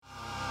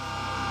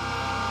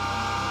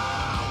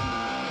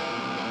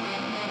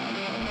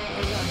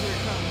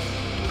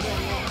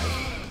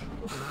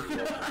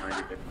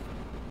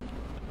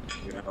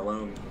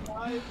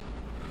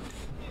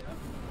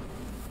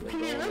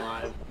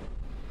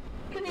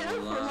Yeah,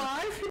 we're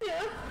live.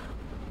 Yeah.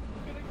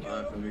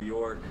 Live from New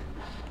York.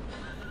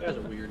 You guys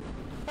are weird.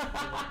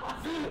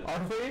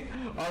 Are we?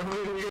 Are we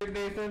weird,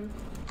 Nathan?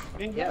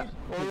 Yeah.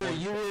 Or are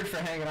you weird for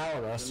hanging out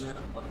with us? That's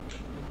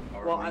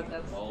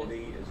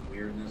quality is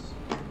weirdness.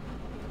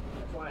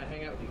 That's why I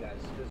hang out with you guys,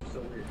 because you're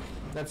so weird.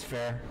 That's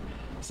fair.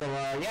 So,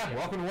 yeah,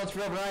 welcome to What's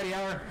Real Variety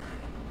Hour.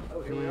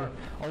 Oh, here we are.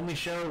 Only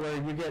show where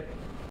you get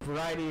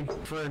variety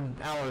for an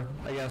hour,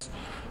 I guess.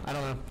 I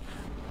don't know.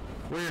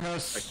 We're your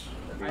hosts.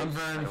 I'm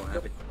Vern. I don't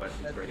have any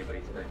questions for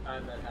anybody today.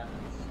 Time that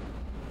happens.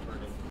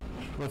 Vernon.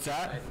 What's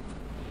that?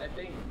 I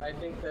think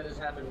that has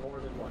happened more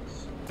than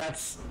once.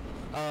 That's,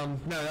 no,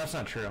 that's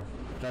not true.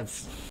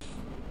 That's...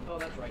 Oh,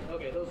 that's right.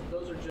 Okay,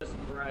 those are just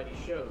variety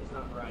shows,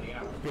 not variety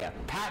hours. Yeah,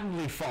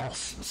 patently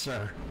false,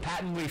 sir.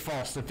 Patently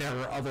false that there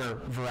are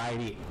other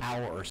variety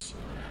hours.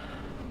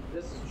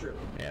 This is true.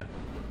 Yeah.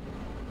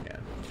 Yeah.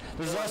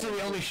 This is also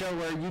the only show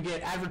where you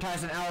get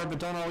advertised an hour but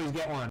don't always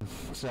get one.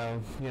 So,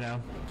 you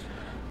know.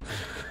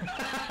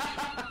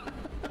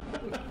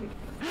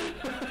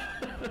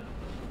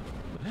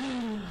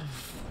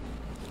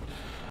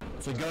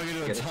 It's like going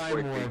into a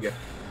time warp.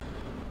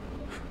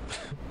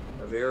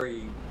 A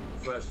very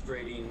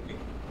frustrating.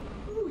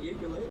 Ooh,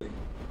 ukulele.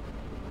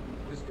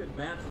 This could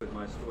match with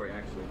my story,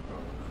 actually.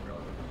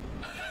 Probably.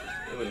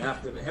 It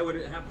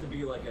would have to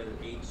be like an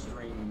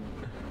 8-string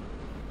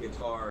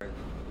guitar with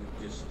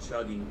just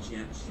chugging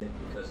gent shit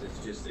because it's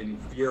just an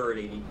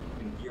infuriating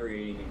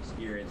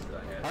experience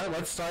that I had. All right,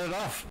 let's start it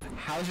off.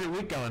 How's your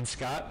week going,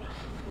 Scott?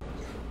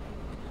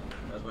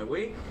 How's my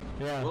week?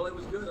 Yeah. Well, it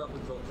was good up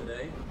until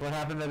today. What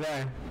happened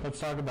today? Let's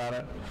talk about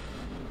it.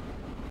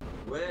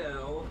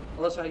 Well,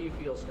 Tell us how you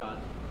feel,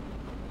 Scott.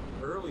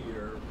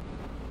 earlier,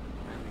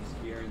 I had an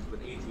experience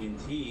with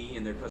AT&T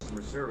and their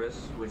customer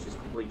service, which is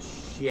complete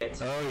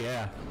shit. Oh,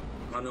 yeah.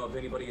 I don't know if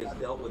anybody has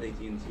dealt with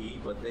AT&T,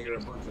 but they are a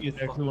bunch of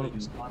It's actually one of the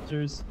fucking...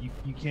 sponsors. You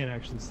can't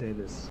actually say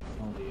this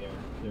on the air.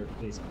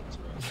 They sponsor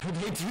us.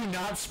 They do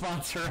not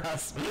sponsor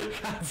us.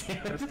 God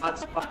damn it. It's not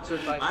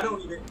sponsored by... I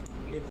don't even...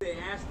 If they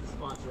ask to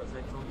sponsor us,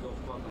 I tell them to go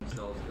fuck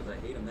themselves because I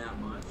hate them that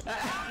much.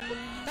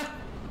 I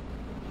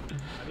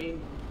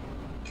mean...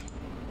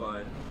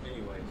 But,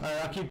 anyways. All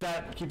right, I'll keep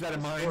that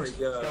in mind Story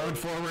goes. going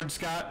forward,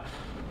 Scott.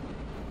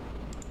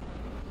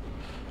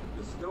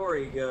 The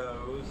story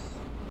goes...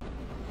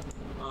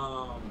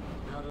 how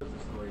does the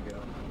story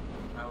go?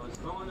 I was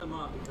calling them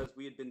up because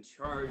we had been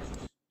charged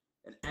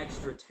an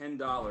extra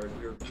 $10.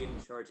 We were getting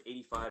charged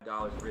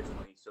 $85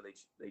 originally, so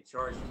they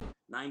charged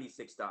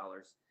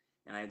 $96.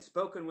 And I had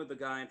spoken with the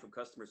guy from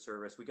customer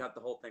service. We got the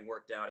whole thing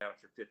worked out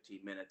after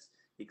 15 minutes.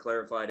 He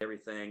clarified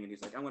everything, and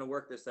he's like, I'm going to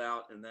work this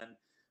out, and then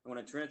I'm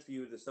going to transfer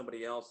you to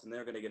somebody else, and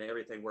they're going to get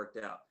everything worked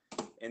out.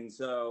 And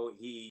so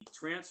he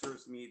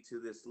transfers me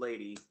to this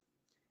lady,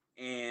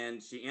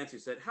 and she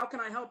answers, said, how can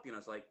I help you? And I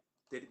was like,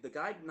 did the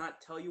guy not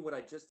tell you what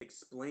I just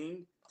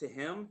explained to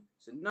him?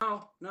 She said,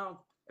 no.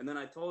 And then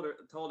I told her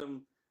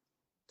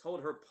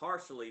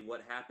partially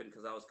what happened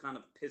because I was kind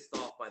of pissed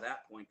off by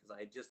that point because I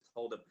had just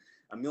told him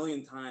a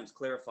million times,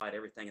 clarified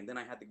everything, and then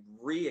I had to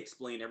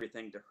re-explain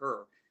everything to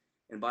her.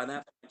 And by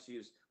that point, she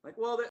was like,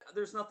 well,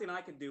 there's nothing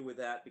I can do with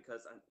that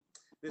because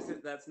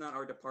that's not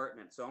our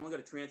department. So I'm going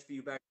to transfer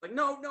you back. Like,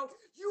 no,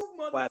 you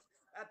mother... What?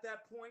 At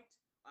that point,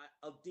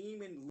 a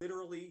demon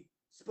literally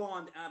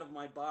spawned out of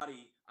my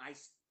body. I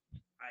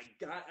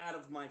got out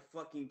of my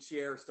fucking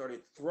chair,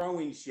 started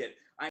throwing shit.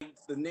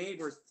 The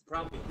neighbors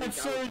probably think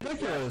That's I so was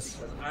ridiculous.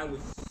 because I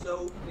was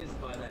so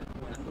pissed by that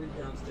point. I went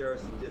downstairs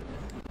and did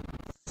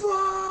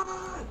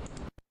fuck.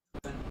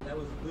 That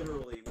was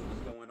literally what was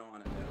going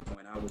on at that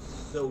point. I was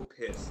so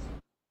pissed.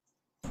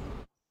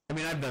 I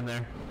mean, I've been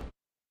there.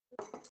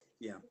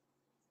 Yeah.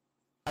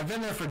 I've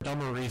been there for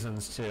dumber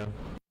reasons, too.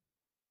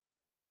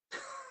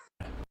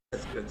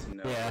 That's good to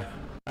know. Yeah.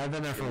 I've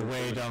been there for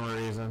way dumber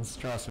reasons,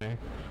 trust me.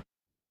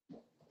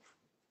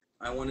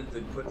 I wanted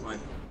to put my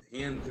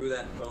hand through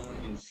that phone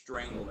and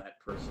strangle that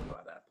person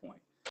by that point.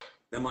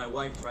 Then my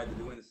wife tried to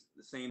do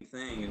the same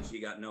thing, and she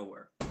got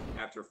nowhere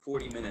after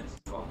 40 minutes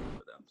talking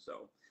with them.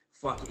 So,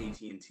 fuck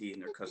AT&T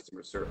and their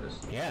customer service.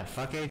 Yeah,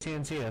 fuck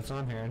AT&T, that's what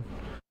I'm hearing.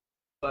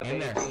 But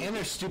And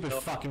their stupid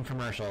fucking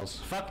commercials.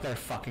 Fuck their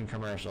fucking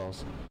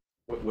commercials.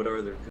 What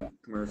are their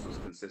commercials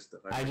consist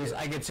of? I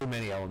get too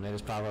many of them. They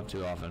just pop up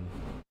too often.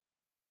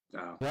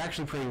 Oh. They're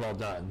actually pretty well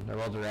done. They're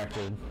well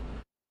directed.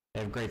 They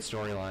have great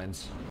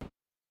storylines.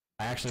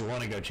 I actually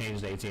want to go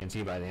change to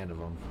AT&T by the end of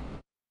them.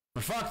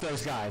 But fuck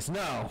those guys.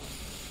 No.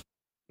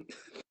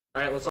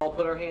 Alright, let's all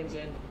put our hands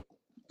in.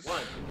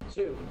 1,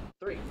 2,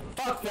 3.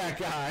 Fuck that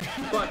guy.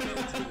 Fuck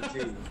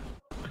AT&T.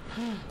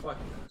 Fuck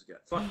those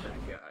guys. Fuck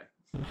that guy.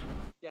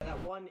 Yeah, that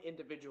one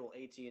individual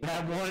AT&T. The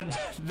one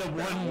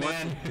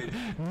man,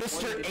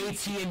 Mr.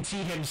 AT&T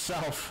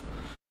himself.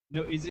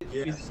 No, is it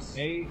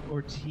A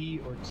or T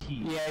or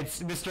T? Yeah,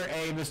 it's Mr.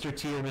 A, Mr.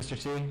 T, or Mr.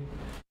 T.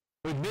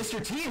 Wait,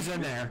 Mr. T is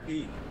in there.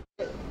 He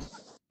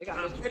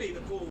got pity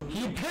the fool.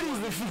 He pities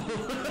the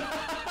fool.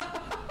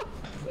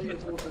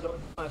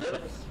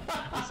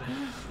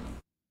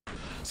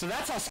 So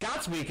that's how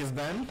Scott's week has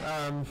been.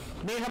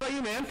 Nate, how about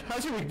you, man?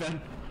 How's your week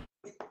been?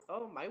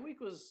 Oh, my week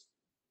was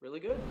really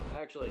good,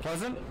 actually.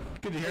 Pleasant?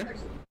 Good to hear.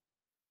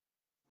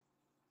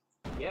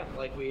 Yeah,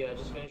 like we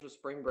just finished with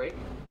spring break.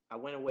 I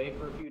went away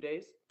for a few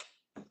days.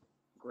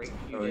 Great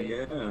few Oh days.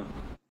 yeah.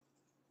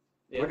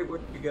 Yeah. Where did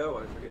you go?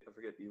 I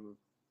forget you were.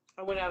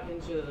 I went out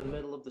into the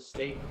middle of the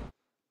state.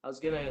 I was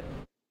gonna,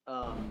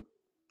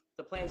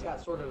 the plans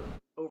got sort of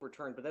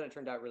overturned, but then it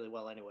turned out really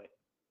well anyway.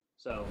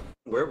 So.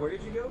 Where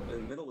did you go?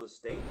 In the middle of the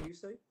state, did you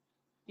say?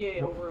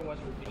 Yeah, over in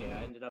West Virginia.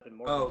 I ended up in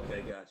Morgan. Oh,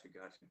 okay, gotcha.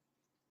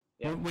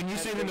 Yeah. When you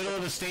say the middle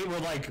of the state, we're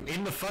like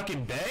in the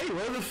fucking bay?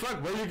 Where the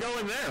fuck? Where are you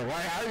going there? Why?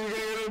 How are you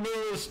going to the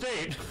middle of the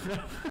state?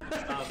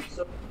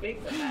 So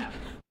make the map,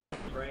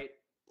 right?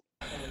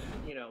 And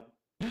you know,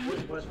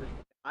 West Virginia.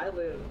 I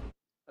live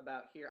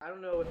about here. I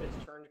don't know if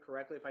it's turned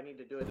correctly. If I need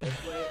to do it this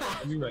way.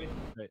 You're right.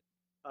 Right.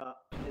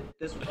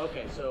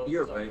 Okay, so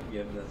You're so right.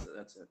 Yeah,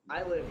 that's it.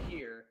 I live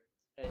here,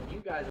 and you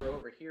guys are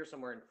over here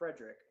somewhere in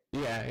Frederick.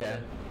 Yeah.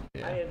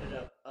 I ended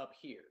up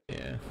here.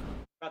 Yeah.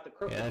 Got the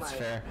crook Yeah, of that's my.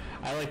 fair.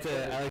 I like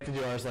to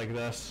do ours like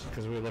this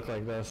because we look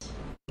like this.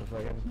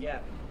 Yeah.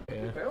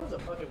 Yeah. Maryland's a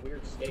fucking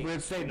weird state. It's a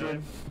weird state, you know?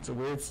 dude. It's a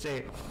weird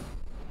state.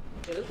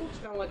 Yeah, this looks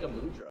kind of like a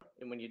mudra,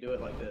 and when you do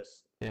it like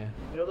this. Yeah.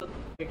 You know the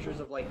pictures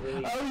of like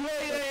really. Oh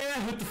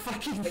yeah. With the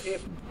fucking. Like, they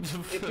have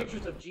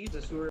pictures of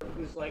Jesus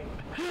who's like.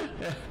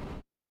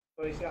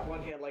 Well, he's got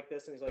one hand like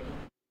this, and he's like.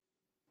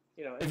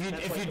 You know.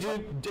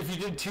 If you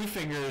did two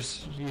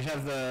fingers, you'd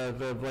have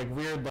the like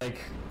weird like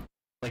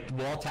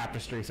wall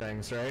tapestry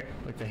things, right?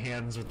 Like the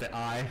hands with the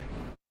eye.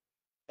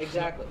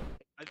 Exactly.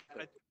 I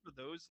think for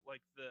those,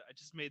 like I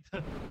just made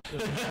the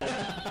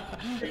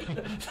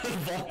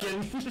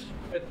Vulcan.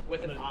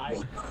 With an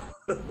eye.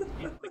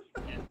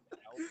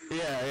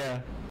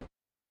 Yeah.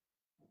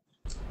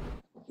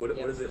 What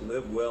is it?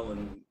 Live well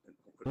and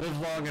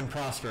Live long and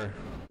prosper.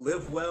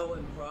 live well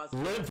and prosper.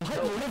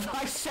 Live.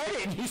 I said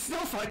it. You still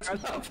fucked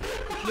up.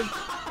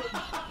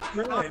 I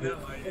know. I did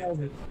that.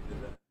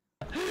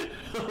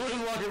 Live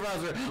long and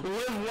prosper.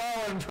 Live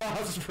well and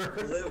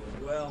prosper.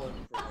 Live well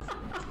and prosper.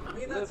 I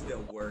mean, that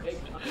still works.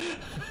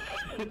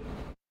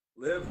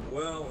 Live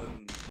well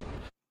and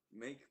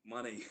make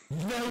money.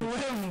 Live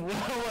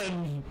well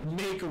and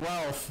make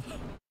wealth.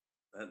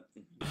 That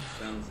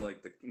sounds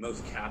like the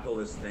most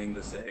capitalist thing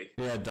to say.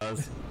 Yeah, it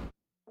does.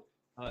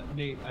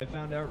 Nate, I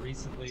found out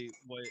recently.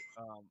 what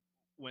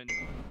when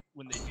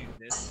they do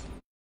this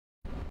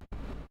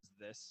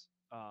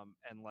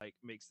and like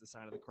makes the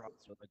sign of the cross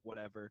or like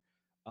whatever.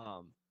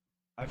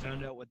 I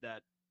found out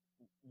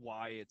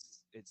why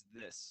it's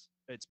this.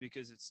 It's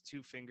because it's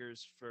 2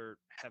 fingers for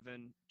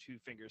heaven, 2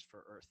 fingers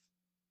for earth.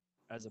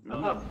 As a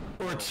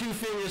Or 2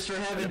 fingers for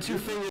heaven, 2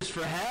 fingers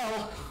for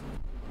hell.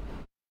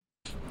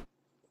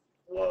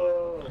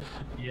 Whoa.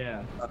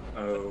 Yeah.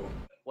 Oh.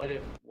 What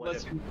if?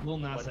 Let's Lil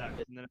Nas what X.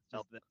 if- and then it's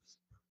just this.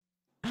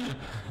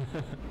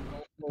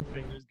 All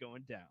fingers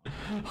going down.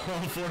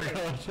 All 4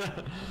 going.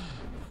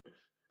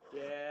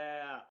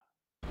 Yeah.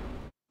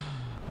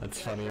 That's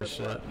funny as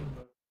shit.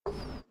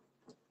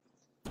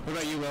 What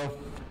about you, Will?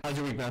 How's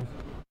your week, man?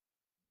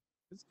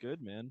 It's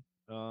good, man.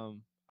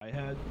 I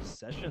had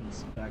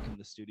sessions back in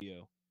the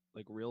studio,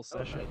 like real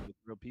sessions with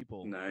real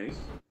people. Nice.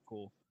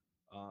 Cool.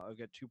 I've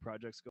got 2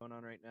 projects going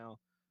on right now.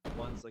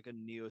 One's like a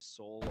neo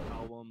soul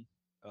album,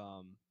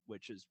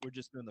 which is we're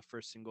just doing the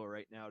first single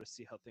right now to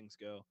see how things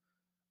go,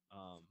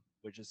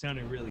 which is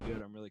sounding really good.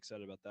 I'm really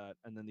excited about that.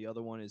 And then the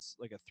other one is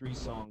like a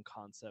 3-song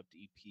concept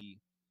EP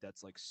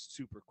that's like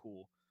super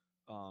cool.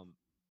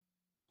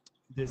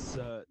 This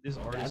artist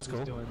That's is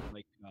cool. doing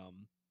like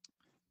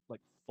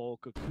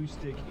folk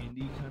acoustic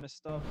indie kind of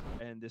stuff,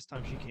 and this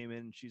time she came in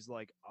and she's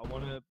like, I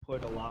want to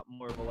put a lot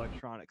more of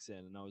electronics in,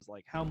 and I was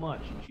like, how much?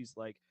 And she's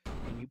like,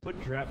 can you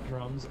put trap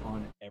drums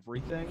on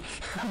everything?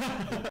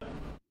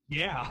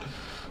 Yeah,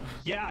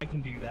 I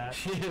can do that.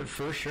 Yeah,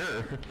 for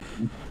sure.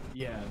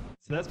 Yeah,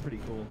 so that's pretty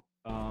cool.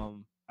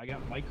 I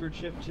got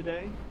microchip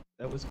today.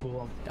 That was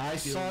cool. I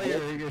saw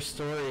your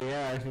story,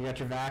 yeah, you got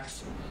your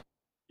vax.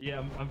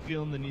 Yeah, I'm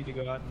feeling the need to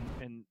go out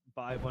and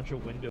buy a bunch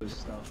of Windows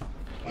stuff.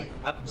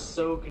 I'm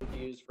so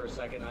confused for a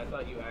second. I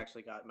thought you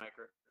actually got a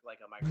micro.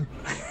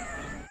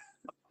 Yeah.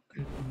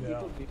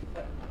 People do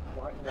that.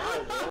 Why?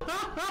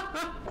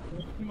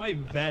 My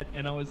vet,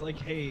 and I was like,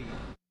 hey,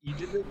 you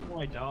did this for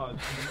my dog.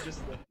 Can you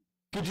just like,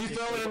 Could you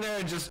throw it in there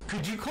and just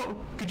could you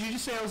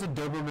just say I was a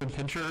Doberman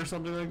Pinscher or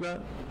something like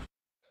that?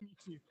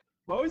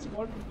 I always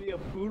wanted to be a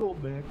poodle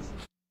mix.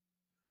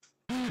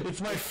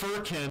 It's my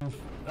furkin.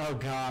 Oh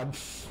god.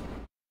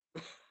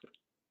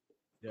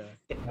 Yeah.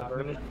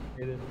 Doberman.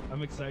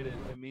 I'm excited.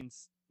 It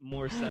means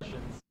more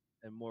sessions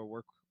and more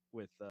work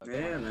with.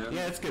 Yeah, man.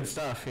 Yeah, it's good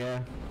stuff,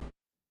 yeah.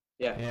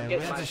 Yeah. Yeah,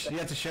 Get you my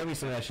have to show me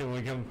some of that shit when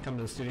we come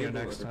to the studio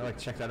Yeah, next. I like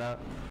to check that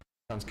out.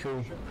 Sounds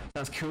cool.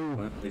 Sounds cool.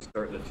 Finally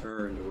starting to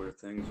turn to where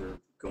things are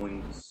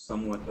going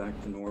somewhat back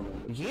to normal.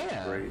 Which is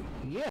Yeah. great.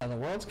 Yeah, the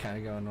world's kind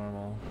of going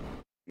normal.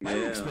 My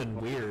Yeah. week's been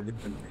weird.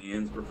 Different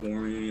bands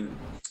performing.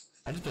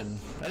 I just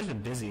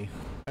been busy.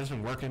 I just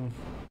been working,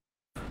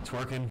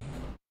 twerking,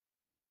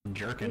 and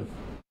jerking.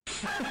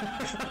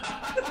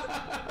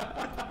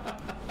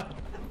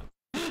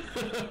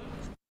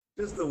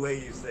 Just the way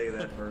you say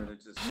that, Vern,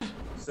 it's just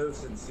so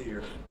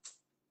sincere.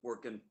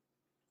 Working,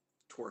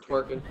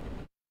 twerking,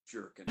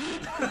 jerking.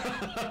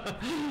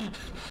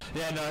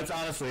 Yeah, no, it's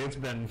honestly, it's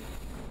been,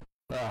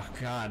 oh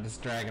god, it's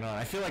dragging on.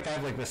 I feel like I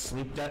have like this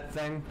sleep debt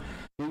thing.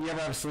 You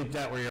ever have a sleep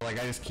debt where you're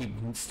like, I just keep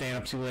staying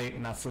up too late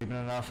and not sleeping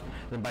enough,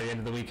 then by the end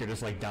of the week you're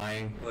just like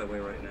dying? That way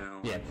right now.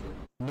 Yeah. Actually.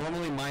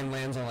 Normally mine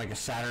lands on like a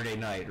Saturday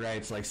night, right?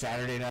 It's like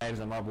Saturday nights,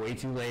 I'm up way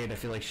too late, I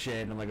feel like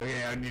shit, and I'm like,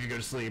 okay, I need to go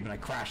to sleep, and I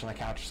crash on the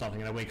couch or something,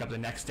 and I wake up the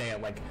next day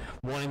at like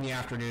 1 in the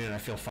afternoon and I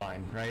feel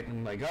fine, right? And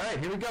I'm like, alright,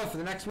 here we go for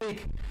the next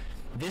week.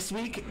 This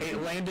week, it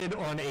landed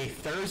on a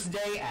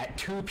Thursday at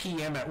 2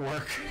 p.m. at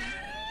work.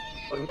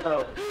 Oh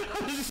no.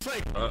 I was just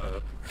like,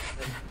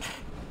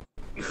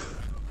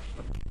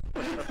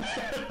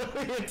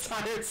 the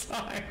entire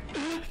time.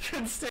 I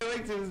couldn't stay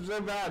awake, dude. It was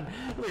so bad.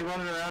 Really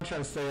running around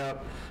trying to stay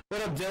up.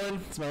 What up, Dylan?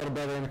 It's my little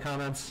brother in the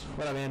comments.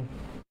 What up, man?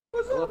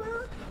 What's up, man?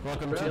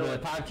 Welcome to the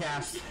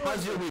podcast.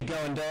 How's your week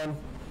going, Dylan?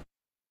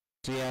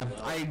 So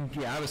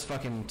I was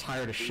fucking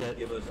tired of shit.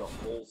 Give us a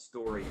whole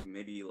story,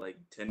 maybe like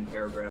 10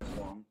 paragraphs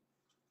long,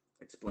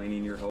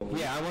 explaining your whole.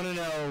 Yeah, I want to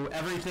know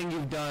everything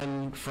you've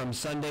done from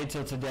Sunday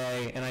till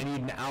today, and I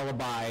need an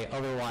alibi.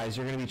 Otherwise,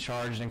 you're going to be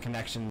charged in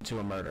connection to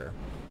a murder.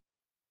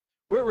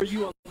 Where were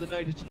you on the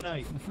night of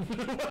tonight?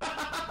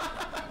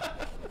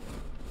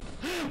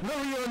 Where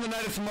were you on the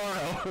night of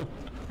tomorrow?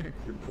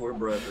 Your poor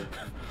brother.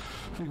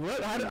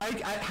 What? How do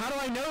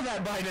I know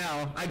that by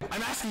now?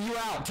 I'm asking you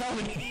out. Tell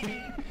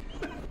me.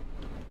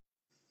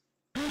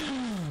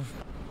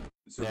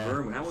 So, Yeah.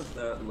 Vern, how was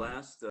that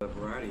last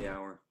variety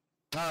hour?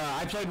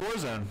 I played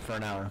Warzone for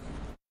an hour.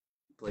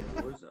 You played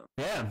Warzone.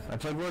 Yeah, I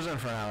played Warzone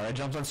for an hour. I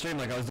jumped on stream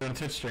like I was doing a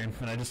Twitch stream,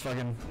 and I just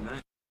streamed.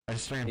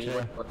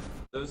 Yeah.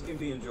 Those can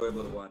be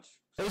enjoyable to watch.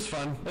 It was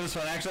fun. It was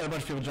fun. I actually had a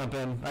bunch of people jump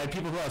in. I had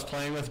people who I was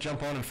playing with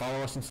jump on and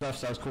follow us and stuff,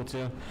 so that was cool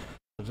too.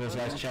 So those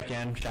guys check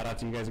in. Shout out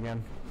to you guys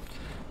again.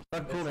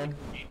 But cool, man.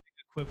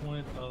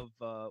 Equivalent of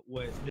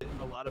what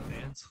a lot of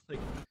bands like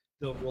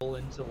they'll roll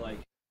into like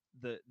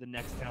the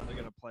next town they're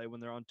gonna play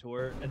when they're on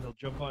tour, and they'll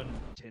jump on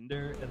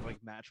Tinder and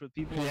like match with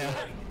people. Yeah. Like,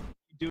 what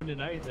you doing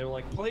tonight? They're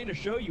like, playing a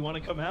show. You want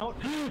to come out?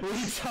 We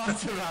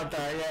talked about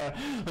that, yeah.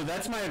 But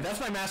that's my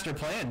master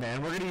plan,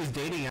 man. We're gonna use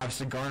dating apps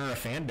to garner a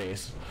fan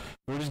base.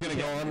 We're just gonna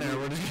go on there.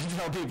 We're just gonna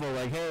tell people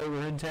like, "Hey,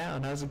 we're in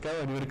town. How's it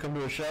going? You want to come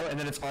to a show?" And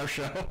then it's our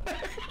show.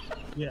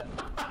 Yeah.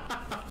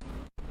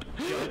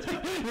 We're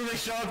gonna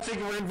show up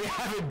thinking we're gonna be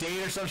having a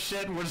date or some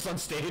shit, and we're just on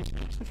stage.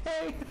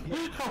 Hey,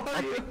 how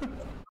are you?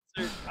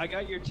 Sir, I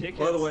got your tickets.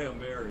 By the way, I'm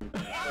married.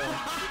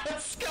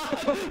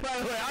 Scott. By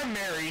the way, I'm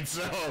married,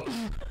 so.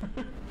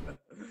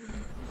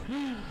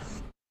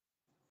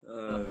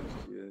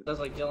 Shit. Sounds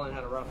like Dylan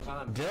had a rough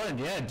time.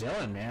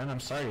 Dylan, man. I'm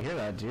sorry to hear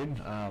that,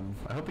 dude. I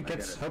hope it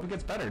gets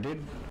better,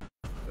 dude.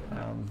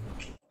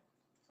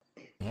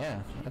 Yeah,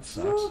 that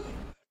sucks.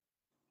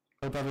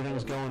 Hope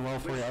everything's going well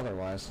for you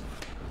otherwise.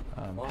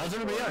 How's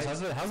everybody else? How's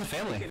the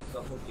family? Speaking of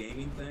the whole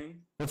gaming thing.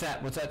 What's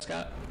that,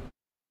 Scott?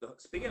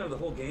 Speaking of the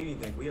whole gaming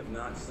thing, we have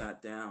not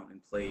sat down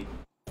and played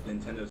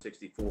Nintendo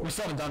 64. We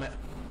still haven't done it.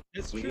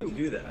 It's We true. need to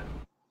do that.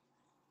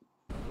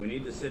 We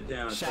need to sit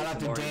down. And Shout play out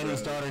some to Mario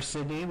Danny's Bros. daughter,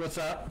 Sydney. What's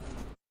up?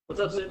 What's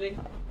up, Sydney?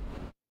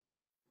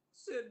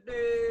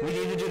 Sydney. We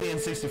need to do the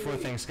N64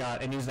 thing,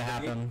 Scott. It needs to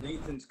happen.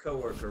 Nathan's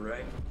coworker,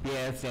 right?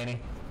 Yeah, it's Danny.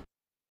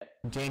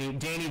 Danny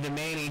the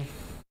Manny.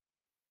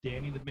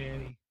 Danny the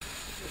Manny.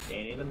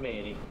 Danny the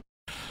Manny.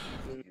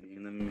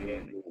 And the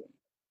man.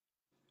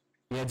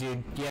 Yeah,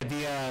 dude.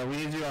 Yeah, we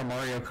need to do our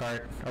Mario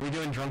Kart. Are we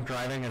doing drunk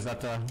driving? Is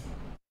that the...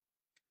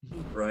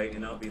 Right,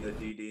 and I'll be the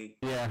DD.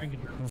 Yeah.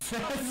 Drinking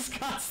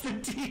Scott's the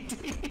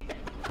DD.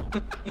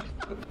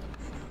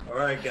 All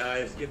right,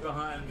 guys, get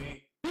behind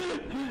me.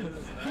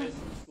 Nice and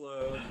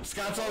slow.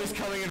 Scott's always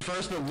coming in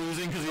first but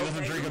losing because he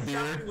doesn't drink a who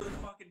shot me beer. with a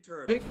fucking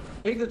turd?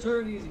 Take the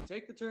turn easy.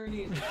 Take the turn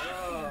easy.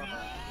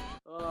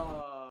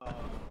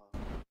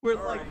 We're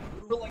All like, right,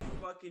 who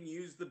fucking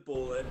use the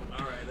bullet.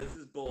 All right, this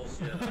is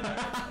bullshit. All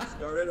right,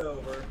 start it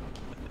over.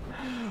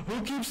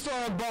 Who keeps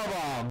throwing ball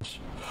bombs?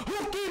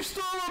 Who keeps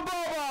throwing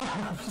ball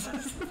bombs?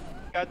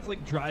 Scott's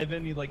like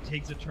driving. He like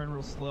takes a turn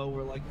real slow.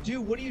 We're like,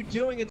 dude, what are you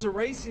doing? It's a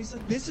race. He's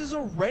like, this is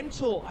a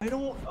rental. I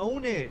don't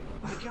own it.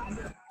 I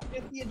gotta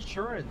get the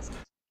insurance.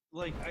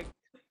 Like, I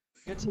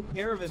gotta take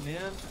care of it,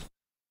 man.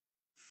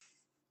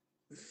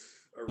 A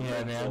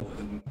Yeah, rental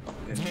in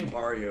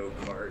Mario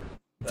Kart.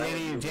 That would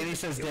be Danny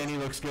says ridiculous. Danny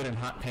looks good in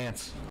hot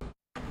pants.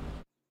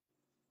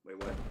 Wait,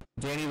 what?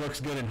 Danny looks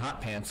good in hot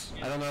pants.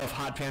 I don't know if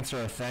hot pants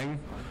are a thing,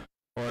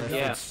 or if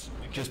Yeah. it's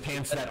just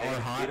pants that are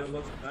hot. Vito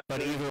looks nice.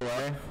 But either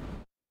way,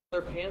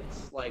 Other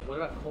pants? Like, what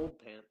about cold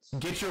pants?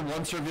 get your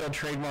once revealed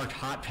trademarked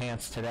hot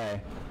pants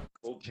today.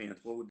 Cold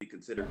pants. What would be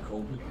considered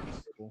cold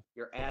pants?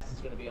 Your ass is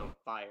gonna be on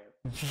fire.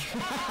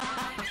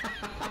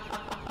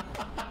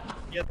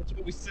 Yeah, that's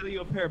what we sell you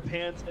a pair of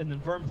pants, and then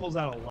Vern pulls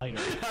out a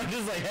lighter. I'm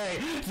just like, hey,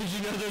 did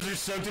you know those are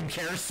soaked in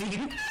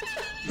kerosene?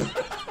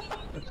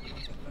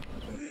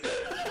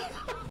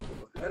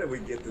 How did we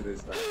get to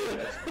this?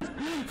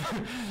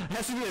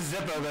 Has to be a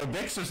Zippo though.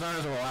 Bixers aren't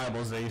as reliable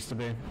as they used to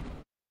be.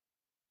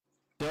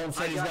 Dylan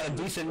said I he's got got a you.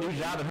 decent new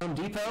job at Home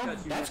Depot.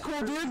 got you. That's cool,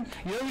 dude.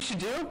 You know what you should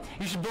do?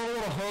 You should build a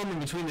little home in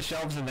between the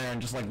shelves in there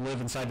and just like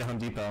live inside the Home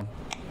Depot.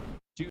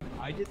 Dude,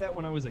 I did that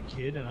when I was a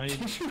kid, and I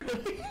Did you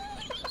really?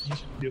 you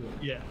should do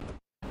it. Yeah.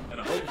 And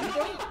I hope you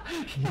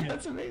don't. Yeah,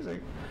 that's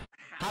amazing.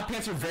 Hot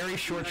pants are very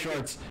short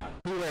shorts.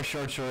 Who wears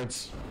short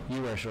shorts?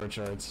 You wear short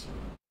shorts.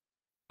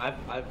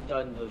 I've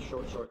done the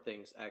short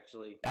things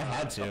actually. I've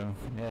had to.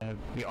 Yeah,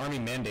 the army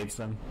mandates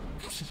them.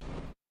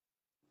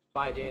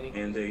 Bye, Danny.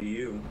 And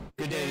you.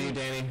 Good day to you,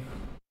 Danny.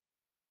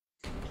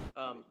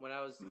 When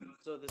I was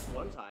this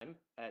one time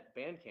at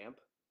band camp,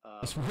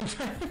 This one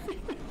time.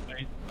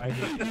 I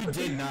did. You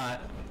did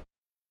not.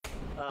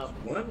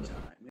 One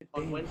time.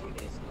 on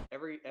Wednesdays,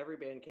 every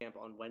band camp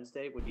on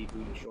Wednesday would be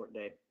booty short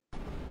day.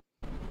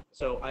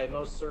 So I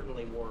most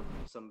certainly wore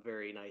some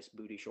very nice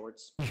booty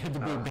shorts. You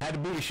had the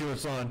booty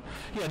shorts on.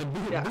 You had the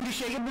booty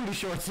shaking booty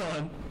shorts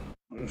on.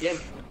 Yeah,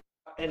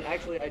 and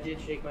actually I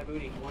did shake my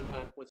booty one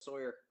time with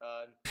Sawyer.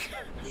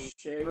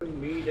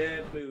 Shaking me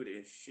that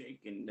booty,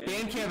 shaking that.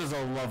 Band camp is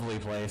a lovely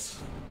place.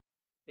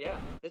 Yeah,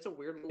 it's a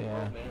weird little Yeah.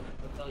 world, man.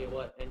 I'll tell you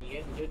what. And you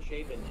get in good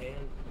shape and tan,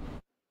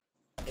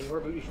 and you wear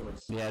booty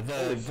shorts. Yeah,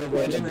 Holy the shit.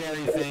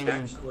 legendary thing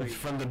Actually,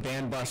 from the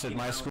band bus at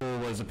my school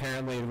was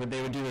apparently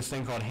they would do this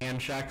thing called hand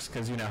checks,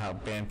 because you know how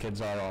band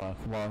kids are on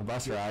a long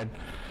bus ride.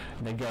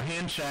 And they'd go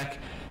hand check,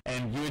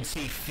 and you would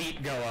see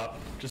feet go up.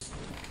 Just.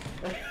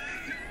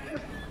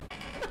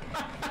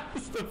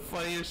 It's the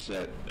funniest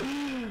shit.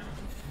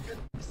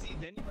 See,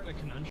 then you're in a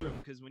conundrum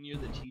because when you're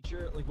the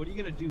teacher, like, what are you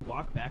gonna do?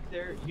 Walk back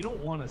there? You don't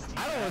want to see.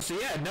 I don't want to see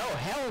it. No,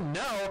 hell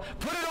no.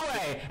 Put it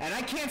away. And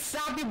I can't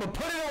stop you, but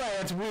put it away.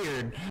 It's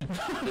weird.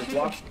 Just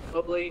walk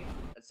slowly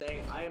and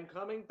saying, "I am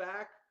coming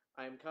back.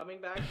 I am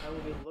coming back. I will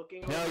be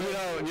looking." No,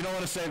 over you don't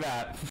want to say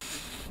that.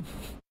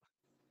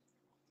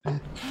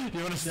 You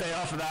want to stay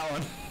off of that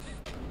one.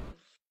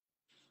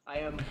 I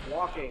am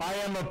walking. I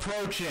am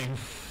approaching.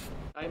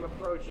 I am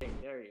approaching.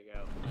 There you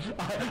go.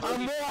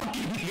 I'm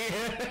walking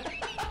here.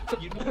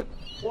 You don't-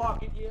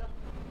 Walking here.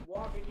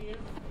 Walking here.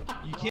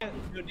 You can't.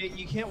 No, Nate,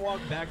 you can't walk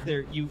back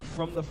there. You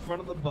from the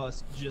front of the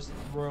bus, just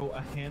throw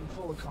a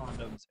handful of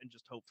condoms and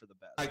just hope for the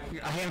best.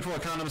 A handful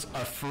of condoms,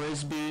 a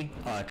frisbee,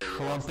 a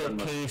trumpet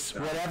case,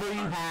 whatever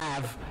you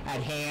have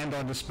at hand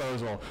on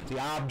disposal. The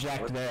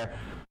object there.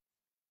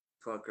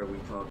 Fuck are we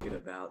talking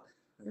about?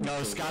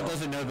 No, Scott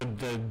doesn't know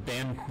the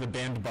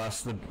band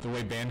bus, the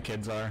way band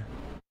kids are.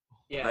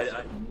 Yeah.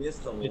 I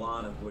missed a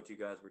lot of what you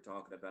guys were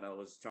talking about. I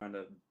was trying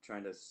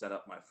to set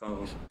up my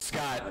phone.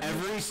 Scott,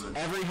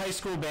 every high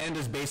school band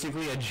is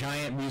basically a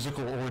giant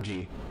musical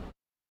orgy.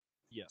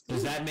 Yes.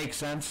 Does that make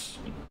sense?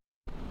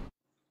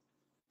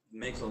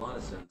 Makes a lot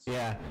of sense.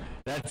 Yeah,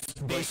 that's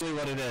basically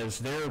what it is.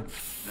 They're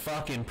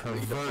fucking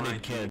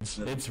perverted kids.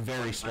 It's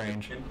very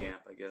strange. Band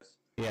camp, I guess.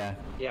 Yeah.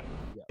 Yeah.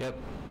 Yep.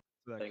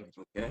 So that Thing.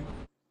 comes- Okay.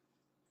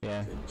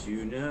 Yeah. Did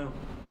you know?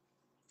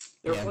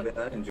 There Yeah. was,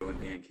 I enjoyed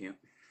band camp.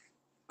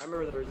 I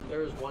remember there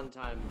was one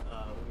time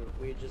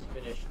we had just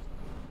finished.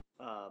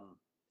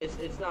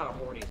 It's not a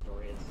horny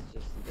story. It's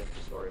just a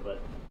different story,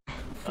 but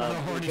Not a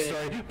we horny finished-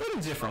 story, but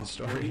a different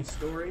story. Great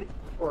story.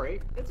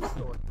 Story. It's a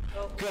story.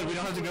 So, Good, we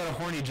don't have to go to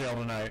horny jail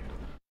tonight.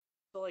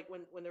 So like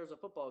when there was a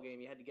football game,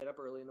 you had to get up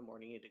early in the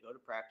morning, you had to go to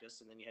practice,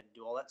 and then you had to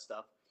do all that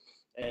stuff.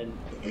 And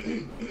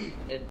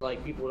and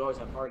like people would always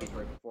have parties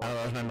right before.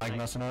 Oh, is my mic Like,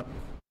 messing up?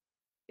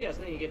 yeah,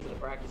 so then you get to the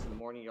practice in the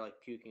morning, you're like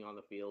puking on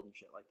the field and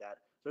shit like that.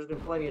 So there's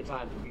been plenty of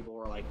times when people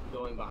were like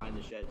going behind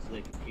the shed so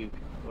they could puke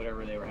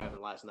whatever they were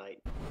having last night,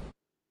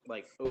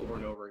 like over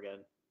and over again.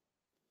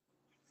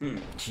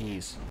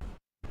 Jeez.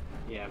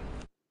 Yeah.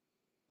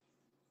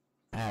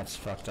 That's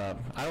fucked up.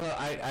 I don't know.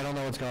 I don't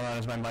know what's going on.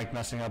 Is my mic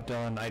messing up,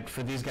 Dylan?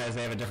 For these guys,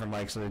 they have a different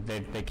mic, so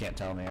they can't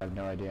tell me. I have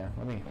no idea.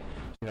 Let me see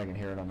if I can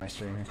hear it on my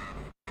stream here.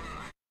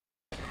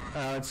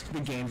 It's the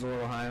gain's a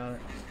little high on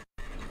it.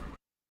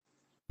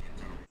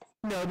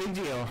 No big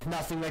deal.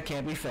 Nothing that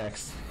can't be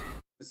fixed.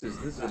 This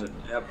is an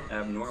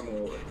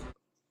abnormal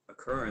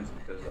occurrence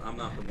because I'm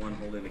not the one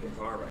holding the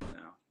guitar right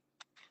now.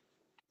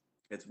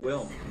 It's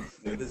Will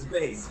with his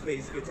bass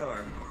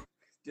guitar,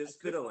 just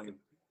fiddling.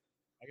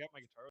 I got my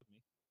guitar with me.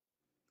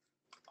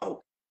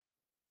 Oh.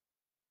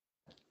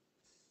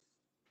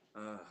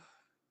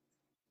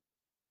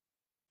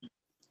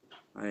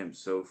 I am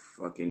so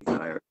fucking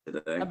tired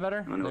today. That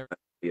better? I know.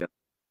 Yeah.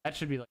 That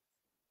should be like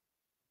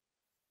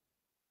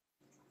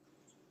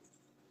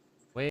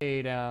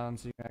way down,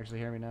 so you can actually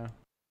hear me now.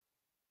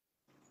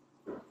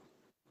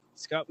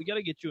 Scott, we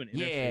gotta get you an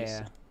interface. Yeah.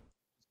 Just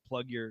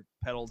plug your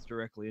pedals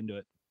directly into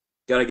it.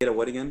 Gotta get a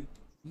what again?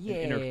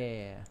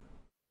 Yeah.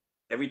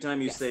 Every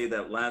time you say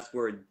that last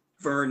word,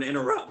 Vern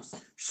interrupts.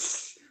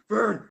 Shh,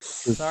 Vern.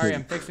 Sorry,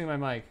 I'm fixing my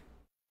mic.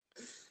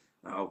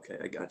 Okay,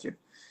 I got you.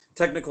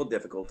 Technical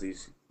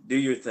difficulties. Do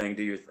your thing.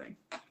 Do your thing.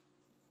 All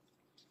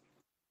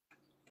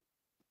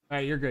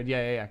right, you're good.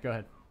 Yeah. Go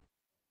ahead.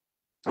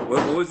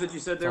 What was it you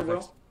said there, It's all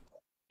Will?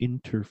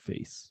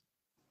 Interface.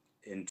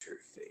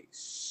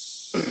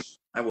 Interface.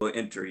 I will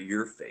enter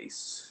your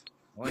face.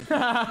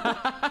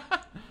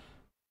 I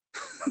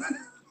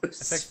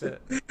fixed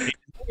it. Is that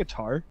a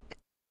guitar?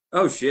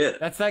 Oh shit.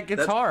 That's that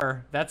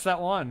guitar. That's that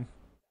one.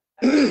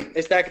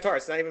 It's that guitar.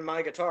 It's not even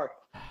my guitar.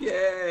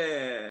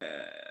 Yeah.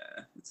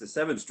 It's a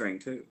 7-string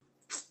too.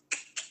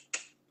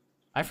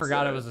 I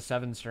forgot it So- was a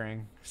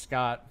 7-string.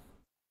 Scott,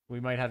 we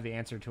might have the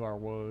answer to our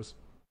woes.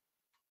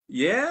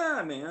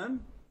 Yeah,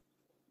 man.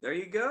 There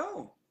you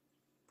go.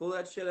 Pull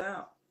that shit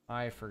out.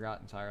 I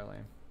forgot entirely.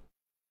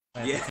 I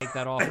have Yeah, to take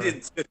that I offer.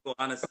 did too,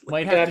 honestly.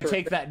 Might have to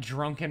take that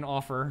drunken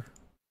offer.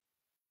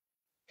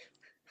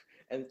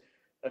 And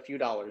a few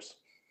dollars.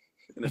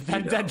 And a few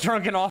That dollars.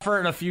 drunken offer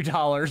and a few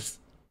dollars.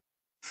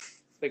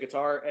 The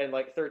guitar and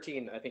like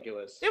 13, I think it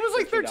was. It was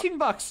like $13. 13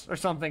 bucks or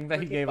something that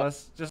he 13 gave bucks.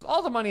 us. Just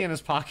all the money in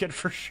his pocket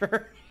for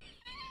sure.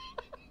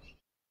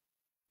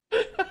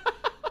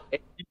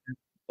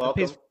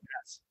 Welcome.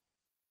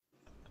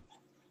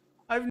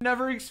 I've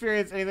never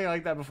experienced anything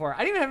like that before. I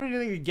didn't even have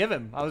anything to give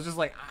him. I was just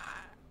like,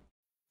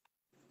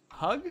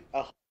 hug?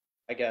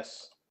 I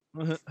guess.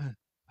 we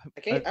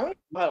I can't. I don't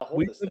know how to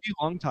hold this. lived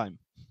a long time.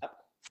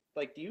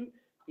 Like, do you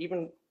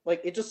even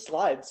like it? Just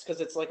slides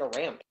because it's like a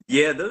ramp.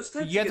 Yeah, those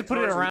types You of have to put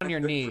it guitars are around not your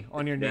good knee, for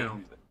on your knee.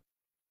 down.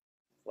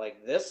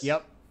 Like this.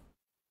 Yep,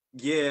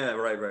 Yeah,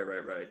 right.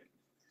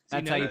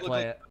 that's now how you you look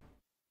play like- it.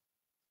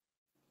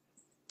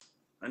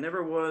 I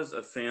never was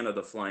a fan of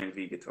the Flying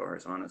V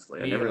guitars, honestly.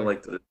 I Me never either.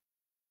 liked the.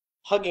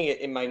 Hugging it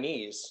in my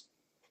knees.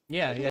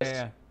 Yeah, Like yeah, this.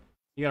 yeah.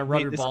 You gotta rub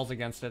Wait, your this- balls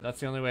against it. That's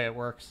the only way it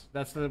works.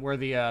 That's where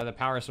the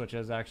power switch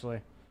is,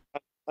 actually.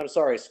 I'm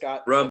sorry,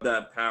 Scott. Rub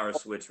that power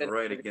switch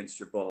right against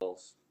your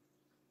balls.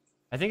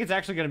 I think it's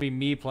actually gonna be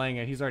me playing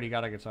it. He's already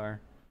got a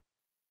guitar.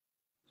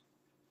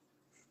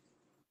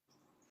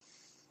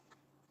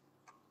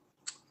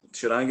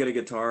 Should I get a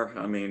guitar?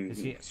 I mean,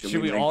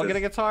 Should we all get a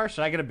guitar?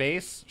 Should I get a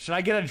bass? Should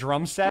I get a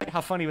drum set?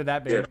 How funny would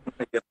that be? Yeah,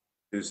 I get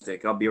a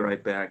acoustic. I'll be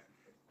right back.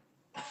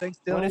 Thanks,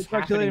 What Dylan. is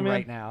Talk to you later, happening man.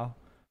 right now?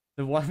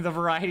 The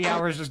variety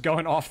hour is just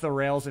going off the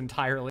rails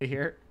entirely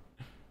here.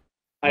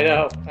 I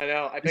know.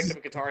 I picked up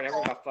a guitar and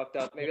everyone got fucked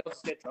up. Maybe I'll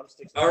just get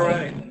drumsticks. All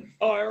right.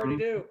 Oh, I already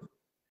do.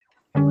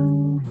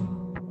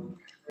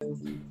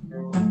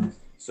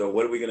 So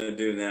what are we gonna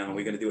do now? Are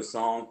we gonna do a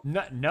song?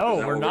 No, Is that we're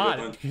what we're not,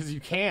 doing? because you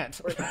can't.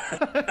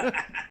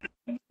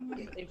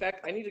 In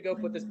fact, I need to go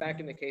put this back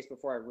in the case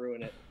before I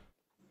ruin it.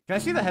 Can I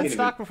see the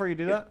headstock before you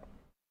do that?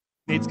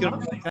 Nate's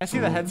gonna Can I see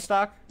the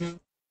headstock?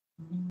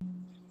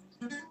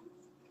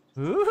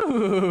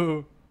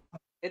 Ooh,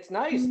 It's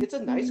nice. It's a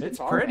nice it's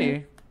guitar.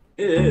 pretty.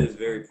 It is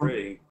very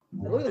pretty.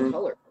 And look at the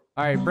color.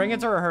 All right, bring it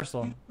to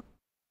rehearsal.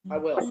 I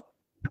will.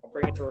 I'll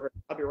bring it to her.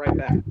 I'll be right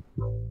back.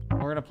 We're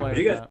gonna play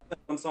You with guys, that.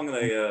 one song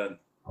that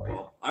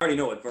well, I already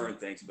know what Vern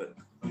thinks, but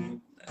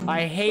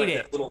I hate like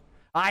it. that little.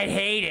 I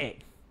hate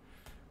it.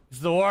 It's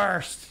the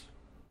worst.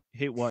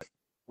 hate what?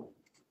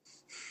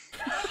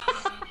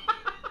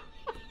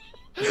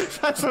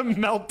 That's a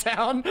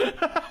meltdown.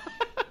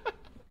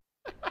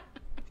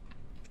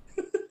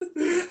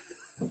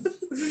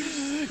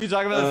 You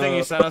talking about the thing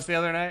you sent us the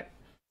other night?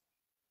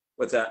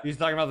 What's that? You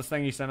talking about this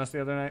thing you sent us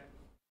the other night?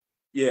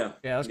 Yeah.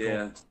 Yeah, that's cool.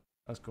 Yeah.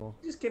 That's cool.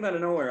 It just came out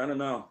of nowhere. I don't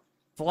know.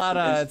 It's a lot.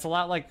 It's a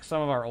lot like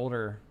some of our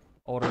older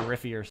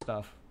riffier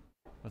stuff.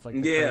 It's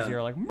like the Yeah.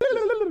 crazier, like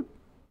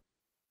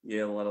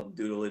Yeah, a lot of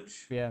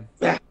doodleage. yeah.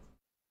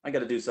 I got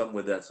to do something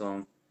with that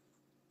song.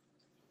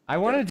 I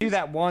want to do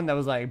that one that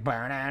was like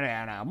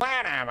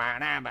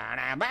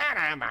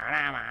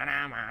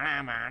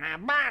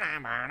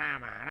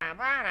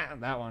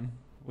that one.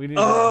 We need.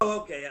 Oh,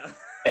 okay. Yeah.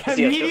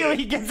 Immediately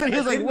he gets it.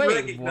 He's I like, didn't "Wait,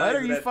 recognize what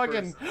are it you at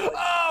fucking?" first.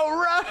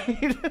 Oh,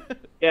 right.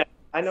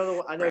 I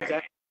know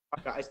exactly.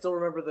 I still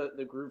remember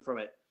the groove from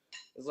it.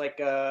 It's like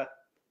Yeah,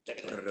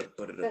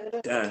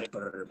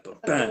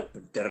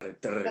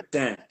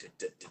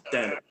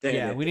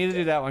 we need to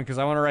do that one because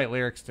I want to write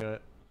lyrics to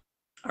it.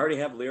 I already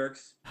have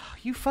lyrics.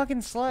 You fucking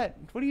slut!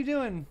 What are you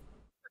doing?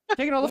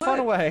 Taking all the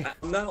fun What? away.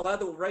 I'm not allowed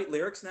to write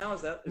lyrics now.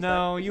 Is that?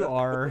 No, is you that-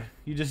 are.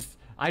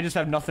 I just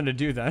have nothing to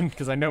do then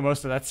because I know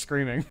most of that's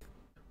screaming.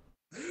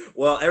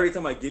 Well, every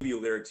time I give you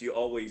lyrics, you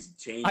always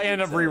change. I it,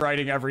 end up so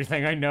rewriting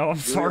everything. I know. I'm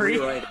you sorry.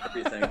 Rewrite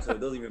everything, so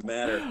it doesn't even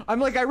matter. I'm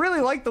like, I really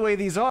like the way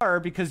these are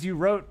because you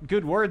wrote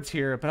good words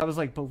here, but I was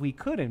like, but we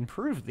could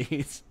improve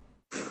these.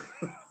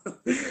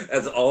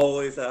 That's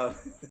always how.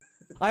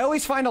 I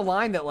always find a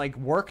line that like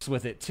works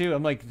with it too.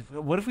 I'm like,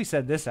 what if we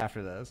said this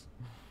after this?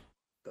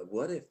 But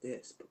what if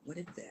this? But what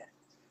if that?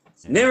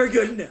 It's never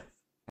good enough.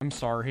 I'm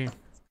sorry.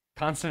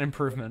 Constant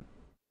improvement.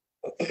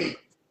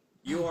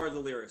 You are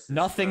the lyricist.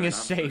 Nothing Vern, is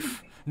I'm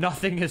safe.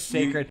 Nothing is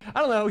sacred.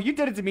 I don't know. You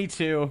did it to me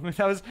too.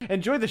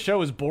 Enjoyed the show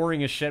was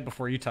boring as shit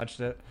before you touched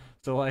it.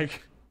 So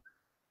like,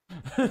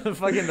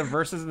 fucking the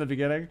verses in the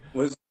beginning.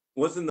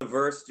 Wasn't the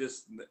verse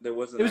just there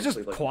wasn't? It was just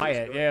actually, like, quiet.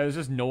 lyrics to it? Yeah, it was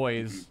just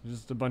noise.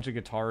 Just a bunch of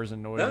guitars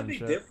and noise That would and be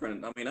shit.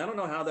 different. I mean, I don't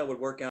know how that would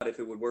work out. If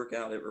it would work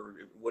out, or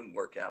it wouldn't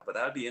work out. But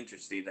that would be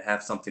interesting to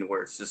have something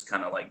where it's just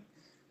kind of like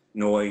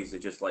noise. It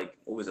just like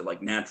what was it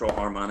like natural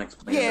harmonics?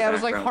 Playing in the Yeah, it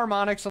was like background?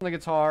 harmonics on the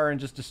guitar and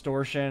just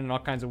distortion and all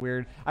kinds of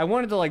weird. I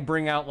wanted to like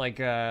bring out like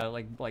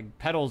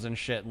pedals and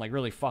shit and like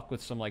really fuck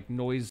with some like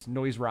noise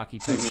rocky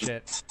type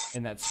shit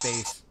in that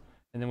space.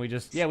 And then we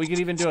could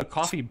even do a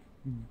coffee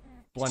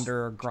blender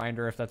or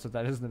grinder, if that's what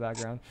that is in the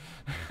background.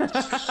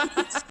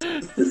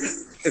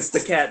 It's the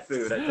cat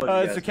food. I told you Oh,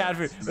 it's guys the cat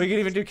that. food. We can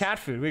even do cat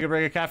food. We can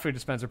bring a cat food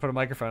dispenser, put a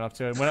microphone up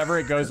to it. Whenever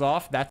it goes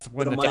off, that's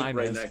when With the a mic time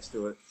right is. next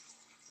to it.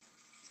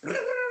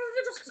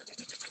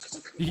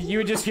 You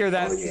would just hear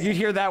that. Oh, yeah. You'd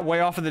hear that way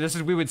off in the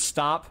distance. We would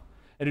stop,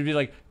 and it'd be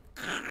like,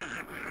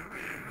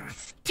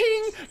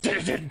 ting.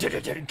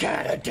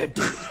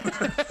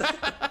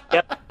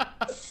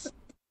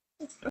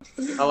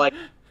 I like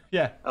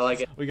Yeah,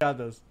 it. we got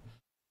this.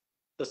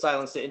 The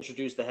silence to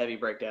introduce the heavy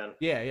breakdown.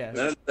 Yeah,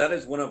 yeah. That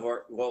is one of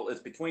our. Well, it's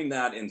between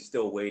that and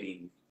Still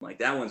Waiting. Like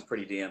that one's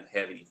pretty damn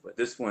heavy, but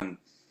this one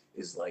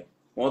is like.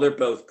 Well, they're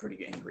both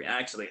pretty angry.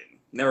 Actually,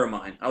 never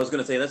mind. I was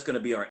gonna say that's gonna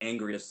be our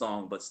angriest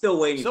song, but Still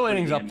Waiting. Still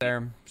Waiting's up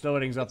there. Still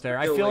Waiting's up there.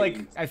 Still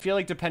Waiting. I feel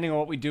like depending on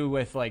what we do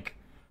with like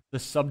the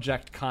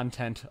subject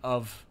content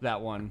of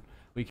that one,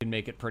 we can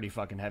make it pretty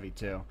fucking heavy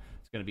too.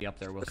 It's gonna be up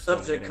there with The Still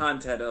subject Waiting.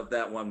 content of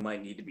that one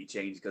might need to be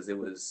changed because it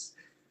was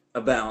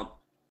about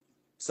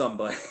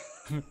somebody,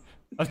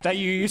 That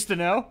you used to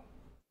know?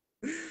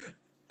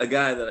 a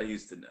guy that I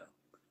used to know.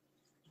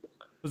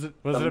 Was it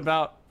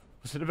about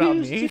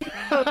me?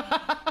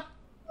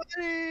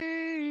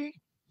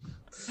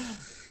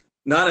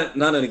 Not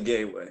in a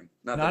gay way.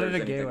 Not Not that in a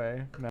there's gay anything-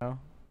 way, no.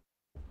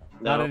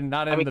 No.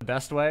 Not in I mean, the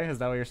best way. Is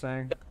that what you're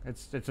saying?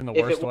 It's in the If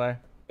it worst wa- way.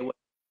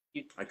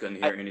 I couldn't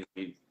hear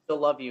anything. Still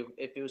love you.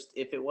 If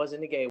it was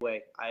in a gay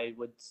way, I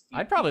would.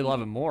 I'd probably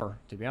love him more,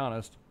 to be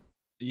honest.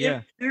 Yeah.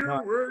 If you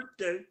no. were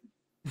gay.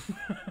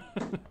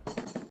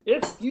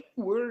 If you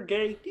were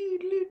gay.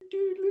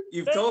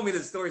 You've told me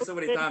this story so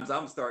many times,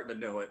 I'm starting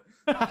to know it.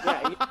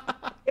 Yeah, you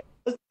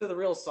listen to the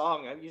real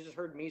song. You just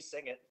heard me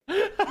sing it.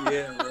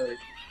 Yeah, right.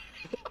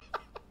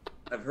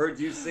 I've heard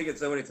you sing it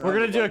so many times. We're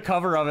gonna do a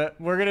cover of it.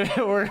 We're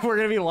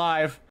gonna be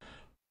live,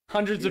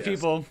 hundreds of Yes.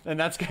 people, and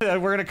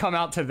we're gonna come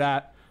out to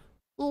that.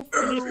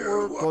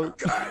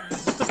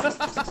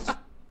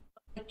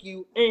 Thank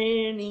you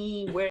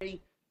anyway.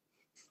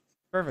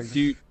 Perfect.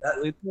 Dude,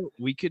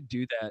 we could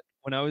do that.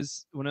 When I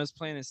was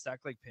playing in Stack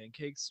Like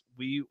Pancakes,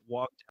 we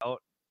walked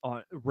out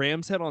on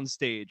Rams Head on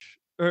stage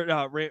or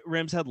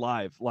Rams Head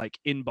Live, like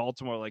in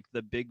Baltimore, like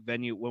the big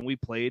venue. When we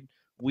played,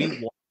 we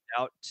walked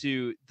out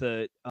to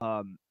the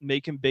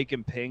Making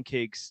Bacon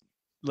Pancakes,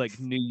 like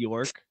New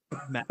York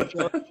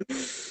matchup,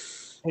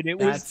 and it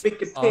was That's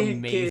Make it pancake.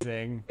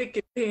 amazing. Make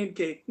it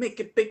pancake. Make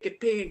it bacon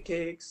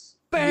pancakes.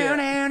 Bow,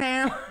 Yeah.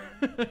 now.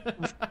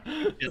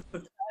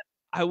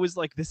 I was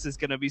like, this is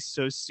gonna be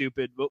so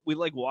stupid. But we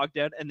like walked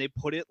out and they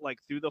put it like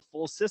through the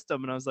full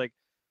system, and I was like,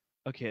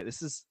 okay,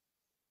 this is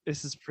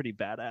pretty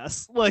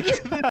badass.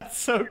 Like, That's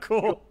so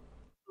cool.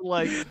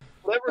 like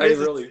whatever I it is,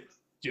 really.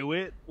 do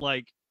it.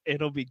 Like,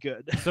 it'll be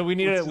good. So we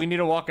need a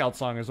walkout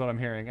song, is what I'm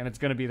hearing, and it's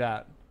gonna be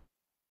that.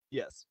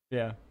 Yes.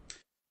 Yeah.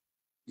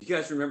 You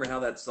guys remember how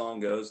that song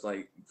goes?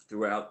 Like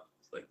throughout,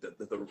 like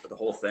the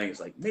whole thing is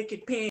like, make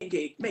it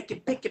pancake, make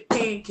it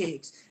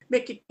pancakes,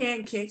 make it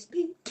pancakes,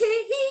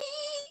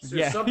 pancakes,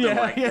 or something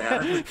like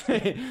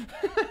that.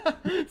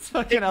 It's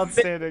fucking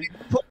outstanding.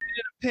 Put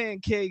it in a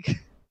pancake.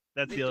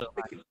 That's the other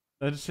line.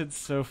 That shit's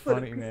so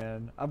funny,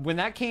 man. When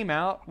that came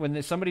out,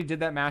 when somebody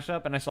did that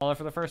mashup and I saw it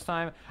for the first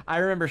time, I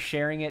remember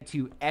sharing it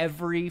to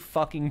every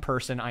fucking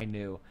person I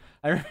knew.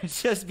 I remember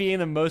just being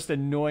the most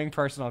annoying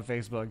person on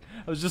Facebook.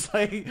 I was just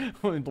like,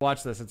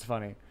 watch this, it's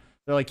funny.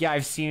 They're like, yeah,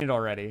 I've seen it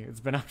already. It's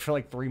been out for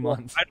like 3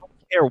 months. I don't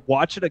care.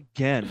 Watch it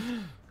again.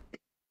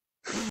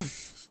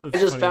 I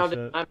just found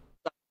it.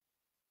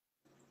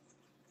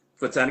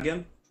 What's that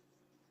again?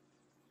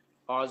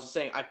 I was just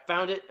saying, I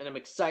found it and I'm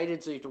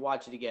excited, so you have to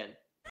watch it again.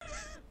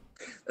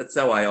 That's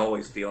how I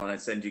always feel, and I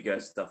send you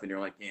guys stuff, and you're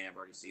like, "Yeah, I've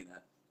already seen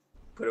that."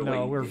 Put it away.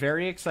 No, you we're dick.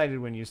 very excited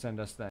when you send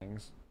us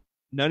things.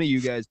 None of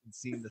you guys have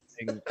seen the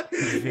thing.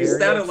 You Very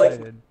sounded like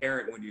excited. a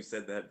parent when you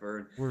said that,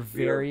 Vern. We're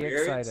We are very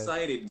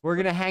excited. We're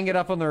gonna hang it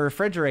up on the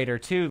refrigerator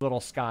too,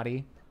 little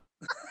Scotty.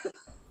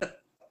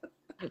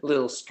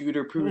 Little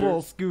scooter pooter.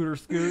 Little scooter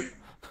scoot.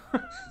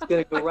 It's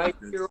gonna go right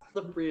here on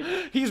the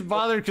fridge. He's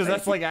bothered because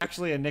that's like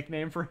actually a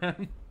nickname for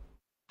him.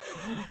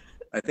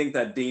 I think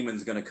that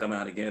demon's gonna come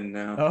out again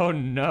now. Oh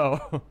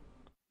no.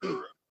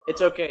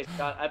 It's okay,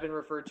 Scott. I've been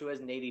referred to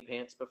as Navy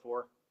Pants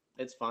before.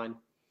 It's fine.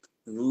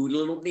 Ooh,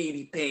 little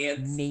navy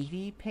pants.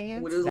 Navy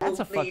pants? With his That's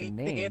a little fucking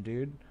navy name, pants.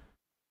 dude.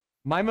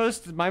 My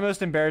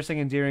most embarrassing,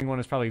 endearing one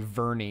is probably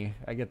Vernie.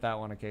 I get that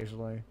one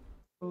occasionally.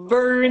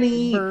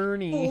 Bernie.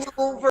 Bernie.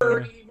 Oh,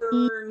 Vernie,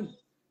 Vern.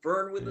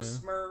 Vern with the Yeah.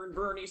 smurn.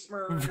 Vernie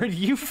smurn. Vern,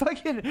 you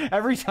fucking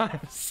every time,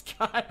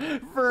 Scott.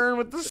 Vern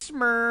with the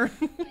smurn.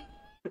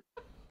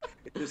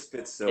 It just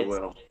fits so It's-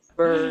 well.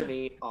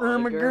 Bernie.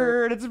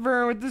 Ermagerd, it's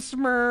Vern with the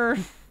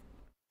smurn.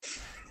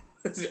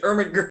 It's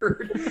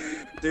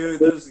Ermagerd. Dude,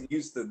 those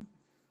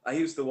I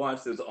used to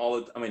watch those all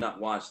the. I mean, not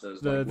watch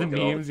those. The like, look at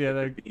all memes, yeah,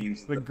 the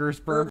memes.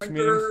 Gersbergs memes.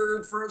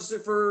 Ermagerd,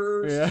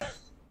 first. Yeah.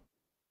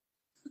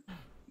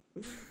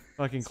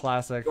 Fucking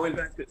classic. Going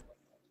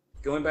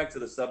back to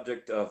the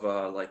subject of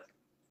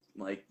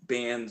like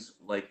bands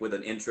like with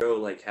an intro,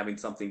 like having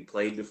something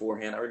played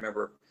beforehand. I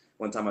remember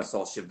one time I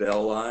saw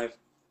Chevelle live,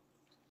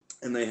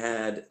 and they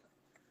had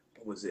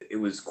what was it? It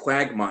was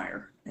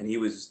Quagmire, and he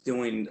was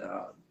doing.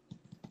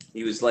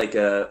 He was like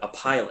a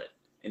pilot,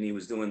 and he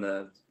was doing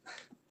the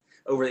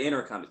over the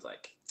intercom. He's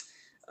like,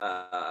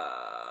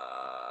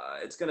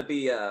 "It's gonna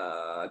be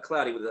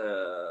cloudy with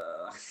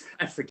a."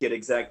 I forget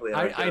exactly.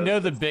 How it I goes. know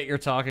the bit you're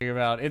talking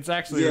about. It's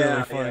actually Yeah,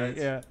 really funny. it's-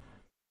 Yeah.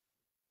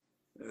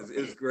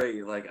 It was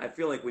great. Like I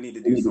feel like we need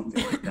to do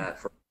something like that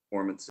for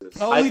performances.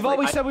 Oh, I- we've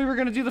always I- said we were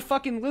gonna do the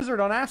fucking lizard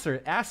on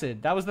acid.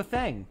 Acid. That was the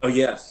thing. Oh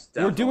yes,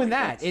 We're doing definitely.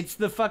 that. That's- It's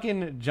the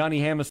fucking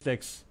Johnny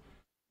Hammersticks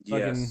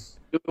yes.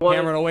 Do we want,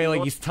 hammering away do we like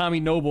want- he's Tommy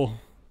Noble.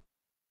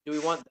 Do we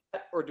want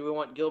that, or do we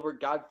want Gilbert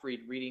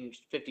Gottfried reading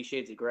 50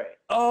 Shades of Grey?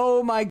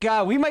 Oh my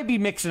god, we might be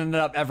mixing it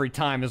up every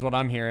time, is what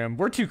I'm hearing.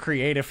 We're too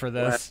creative for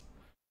this.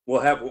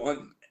 We'll have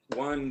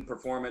one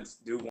performance,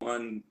 do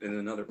one, and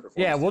another performance.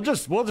 Yeah, we'll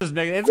just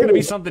make it. It's gonna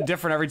be something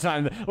different every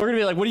time. We're gonna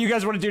be like, what do you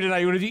guys want to do tonight?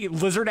 You want to do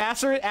lizard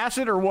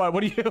acid or what?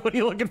 What are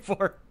you looking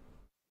for?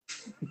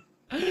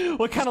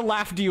 What kind of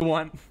laugh do you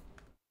want?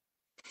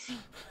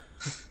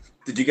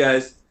 Did you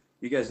guys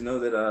know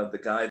that the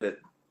guy that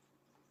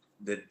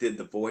did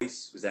the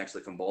voice was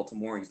actually from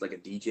Baltimore? He's like a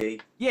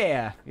DJ.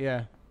 Yeah. He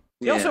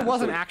Yeah, also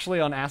wasn't so-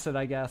 actually on acid,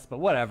 I guess, but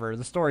whatever.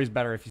 The story's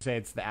better if you say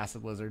it's the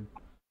acid lizard.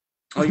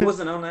 Oh, he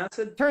wasn't on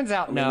acid. Turns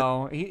out, I mean,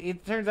 no.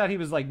 It turns out he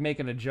was like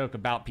making a joke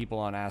about people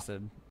on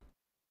acid.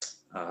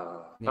 Yeah.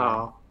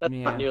 Oh, that's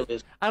Yeah. not nearly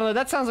as. I don't know.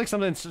 That sounds like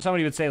something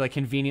somebody would say, like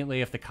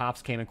conveniently, if the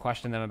cops came and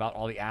questioned them about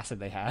all the acid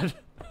they had.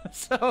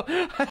 So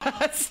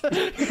that's...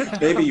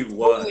 Maybe he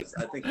was.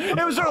 I think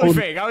It was totally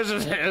fake. I was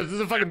just, this is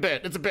a fucking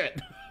bit. It's a bit.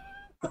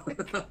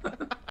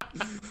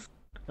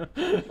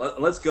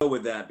 Let's go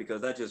with that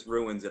because that just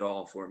ruins it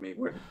all for me.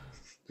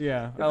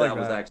 Yeah, If I like that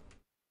was that. actually.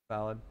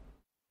 Valid.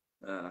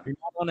 If you're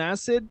not on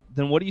acid,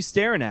 then what are you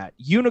staring at?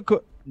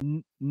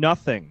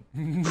 Nothing.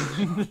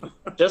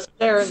 Just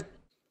staring,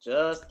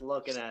 just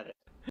looking at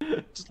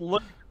it, Just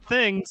look at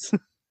things.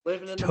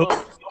 living in the Totally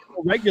moment.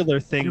 regular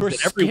things Your that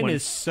skin everyone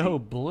is so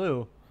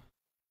blue.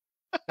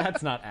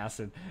 That's not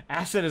acid.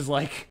 Acid is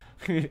like,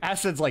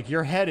 acid's like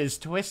your head is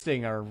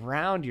twisting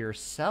around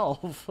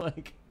yourself.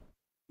 Like,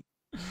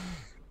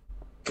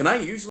 Can I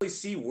usually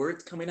see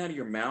words coming out of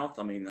your mouth?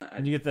 I mean,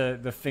 and you get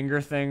the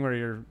finger thing where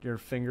your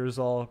fingers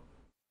all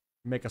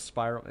make a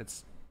spiral.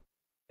 It's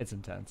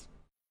intense.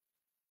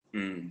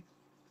 hmm.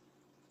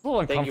 It's a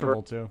little Thank you for-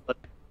 uncomfortable too.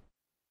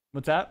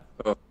 What's that?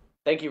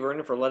 Thank you,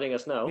 Vernon, for letting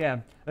us know. Yeah,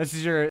 this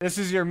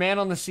is your man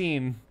on the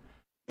scene,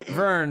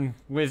 Vern,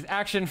 with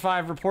Action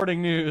 5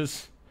 reporting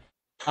news.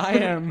 I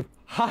am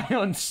high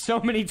on so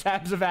many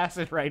tabs of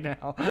acid right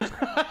now.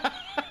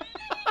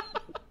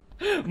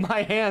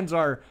 My hands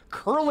are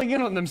curling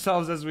in on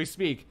themselves as we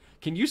speak.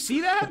 Can you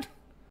see that?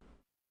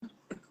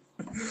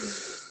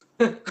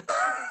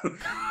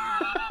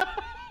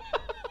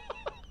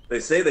 They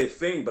say they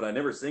fing, but I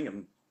never seen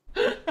them.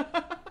 They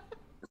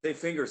say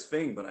fingers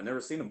fing, but I never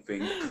seen them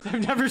fing.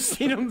 I've never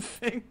seen them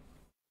thing.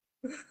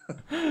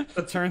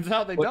 It turns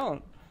out they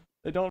don't.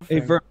 They don't. Hey,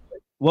 Fing. Vern,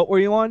 what were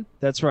you on?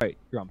 That's right.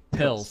 You're on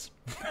Pills.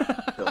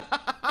 Pills.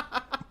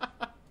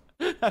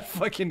 That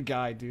fucking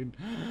guy, dude.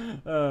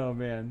 Oh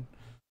man.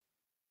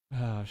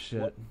 Oh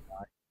shit. What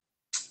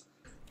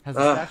Has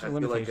the I statute of feel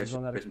like I limitations should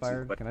on that written some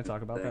expired? Can I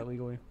talk about that thing.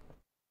 legally?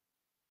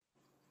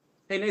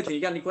 Hey Nathan, you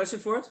got any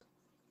questions for us?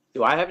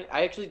 Do I have?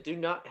 I actually do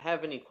not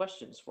have any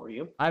questions for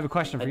you. I have a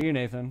question for you,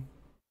 Nathan.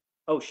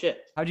 Oh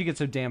shit. How'd you get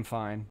so damn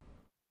fine?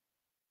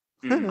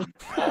 Hmm.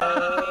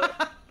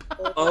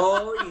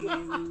 Oh,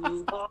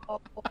 you.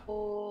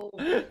 Oh,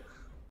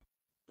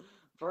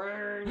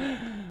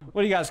 Vern.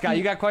 What do you got, Scott?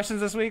 You got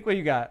questions this week? What do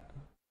you got?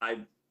 I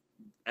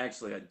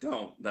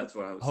don't. That's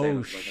what I was saying. I Oh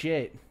was like,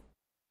 shit.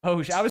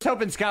 Oh I was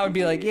hoping Scott would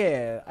be like,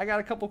 yeah, I got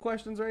a couple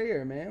questions right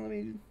here, man. Let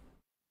me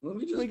Let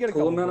me get a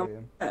pull couple them out for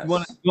of you. my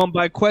ass. You want to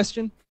buy a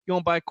question? You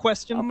want to buy a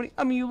question? How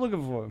many you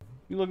looking for?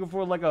 You looking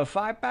for like a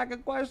 5-pack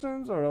of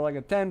questions or like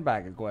a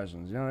 10-pack of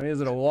questions? You know,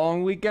 is it a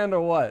long weekend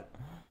or what?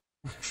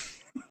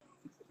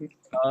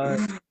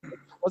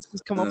 Let's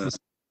just come up with.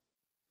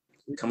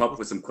 Come up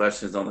with some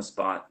questions on the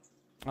spot.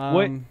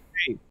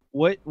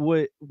 What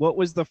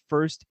was the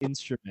first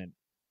instrument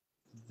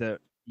that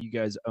you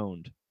guys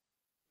owned?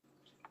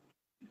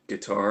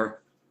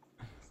 Guitar.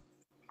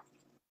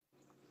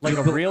 Like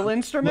a real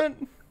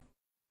instrument?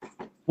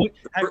 What?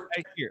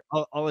 Here,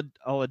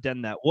 I'll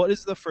addend that. What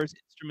is the first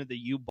instrument that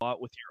you bought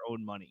with your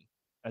own money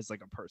as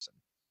like a person?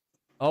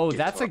 Oh,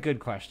 that's a Guitar. good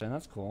question.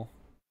 That's cool.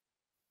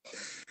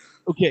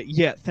 Okay,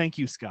 yeah. Thank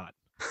you, Scott.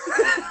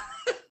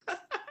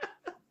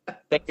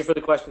 Thank you for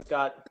the question,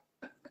 Scott.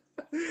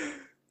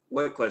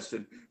 What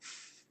question?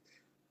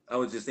 I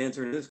was just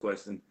answering this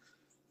question.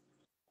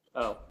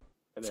 Oh.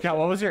 I missed Scott, it.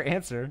 what was your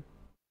answer?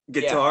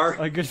 Guitar.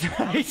 A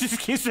guitar. You just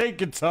keep saying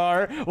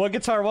guitar. What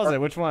guitar was it?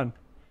 Which one?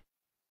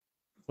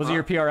 Was it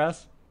your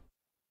PRS?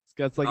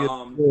 Scott's like,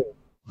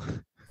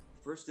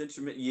 First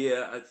instrument.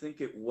 Yeah, I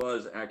think it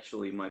was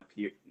actually my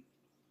peer.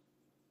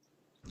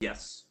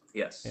 Yes.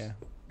 Yeah.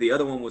 The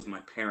other one was my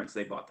parents.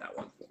 They bought that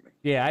one for me.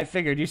 Yeah, I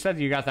figured. You said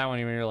you got that one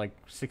when you were like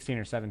 16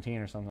 or 17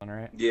 or something,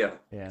 right? Yeah.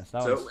 Yeah. So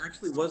that So was... it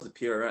actually was the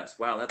PRS.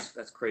 Wow,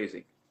 that's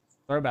crazy.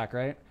 Throwback,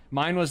 right?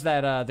 Mine was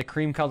that the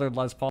cream colored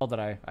Les Paul that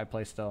I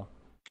play still.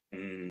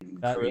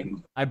 That-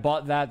 Cream. I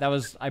bought that.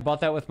 I bought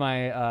that with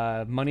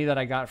my money that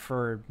I got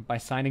for my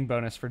signing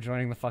bonus for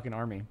joining the fucking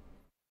army.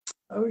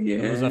 Oh yeah.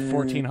 It was a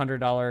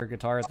 $1,400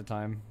 guitar at the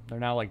time. They're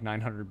now like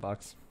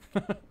 $900.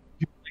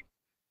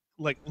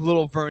 Like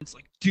little Vern's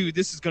like, dude,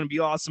 this is gonna be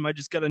awesome. I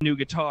just got a new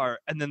guitar,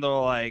 and then they're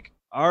like,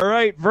 all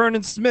right,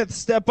 Vernon Smith,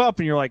 step up,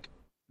 and you're like,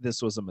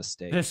 this was a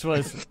mistake. This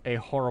was a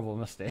horrible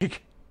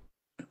mistake.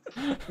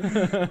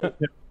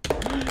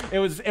 It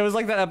was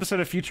like that episode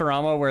of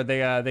Futurama where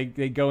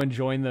they go and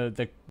join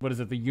the what is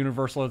it, the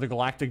Universal or the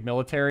Galactic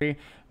Military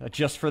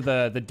just for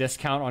the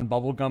discount on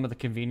bubble gum at the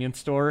convenience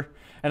store,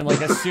 and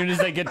like as soon as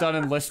they get done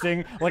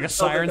enlisting, like a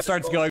siren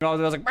starts going off,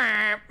 and they're like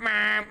 "Mah,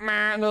 mah, mah,"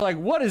 and they're like,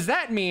 what does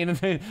that mean? And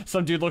then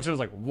some dude looks at us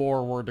like,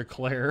 war were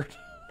declared.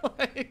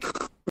 Like,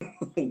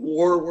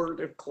 War were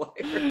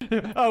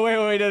declared. oh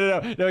wait,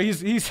 no,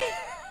 he's he's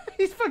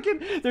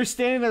fucking. They're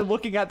standing there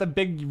looking at the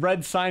big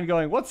red sign,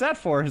 going, "What's that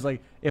for?" He's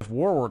like, "If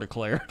war were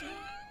declared,"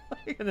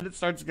 and then it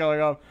starts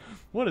going off.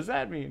 What does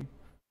that mean?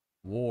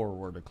 War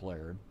were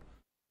declared.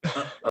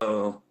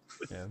 Oh.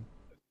 Yeah.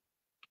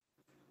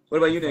 What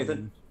about you,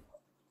 Nathan?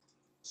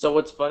 So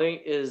what's funny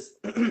is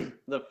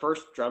the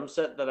first drum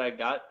set that I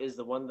got is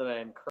the one that I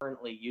am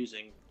currently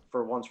using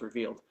for Once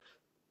Revealed.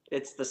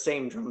 It's the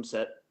same drum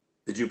set.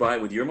 Did you buy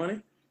it with your money?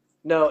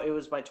 No, it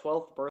was my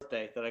 12th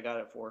birthday that I got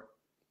it for.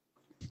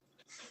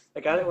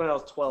 I got it when I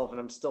was 12, and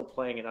I'm still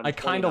playing it. I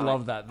kind of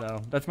love that though.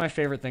 That's my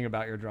favorite thing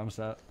about your drum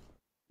set.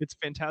 It's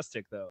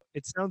fantastic though.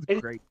 It sounds It-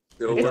 great.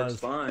 Still It works does.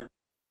 fine.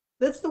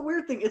 That's the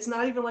weird thing. It's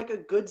not even like a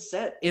good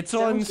set. It's It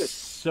on sounds good.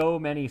 so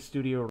many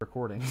studio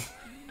recordings.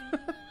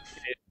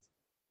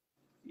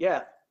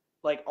 Yeah,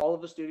 like all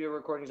of the studio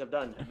recordings I've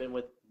done have been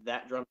with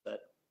that drum set.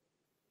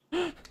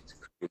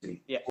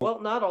 Crazy. Yeah, well,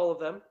 not all of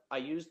them. I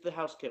used the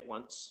house kit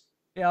once.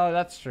 Yeah, oh,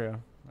 that's true.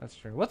 That's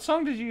true. What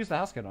song did you use the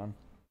house kit on?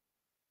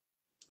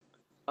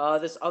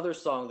 This other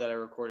song that I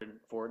recorded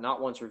for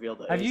Not Once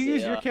Revealed. Have is you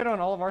used the, your kit on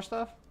all of our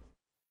stuff?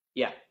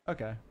 Yeah,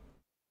 Okay.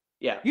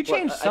 yeah. You Well,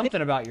 changed I think-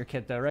 something about your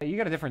kit though, right? You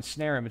got a different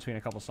snare in between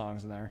a couple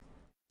songs in there.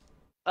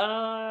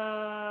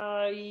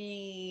 I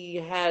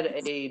had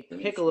a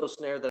piccolo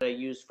snare that I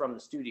used from the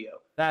studio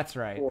That's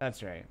right. Cool.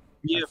 That's right.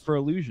 Yeah, for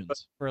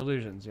illusions. For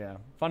Illusions, yeah.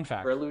 Fun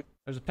fact. for illusion,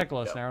 There's a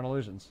piccolo Yeah. snare on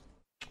Illusions.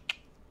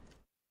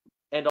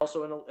 and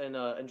also in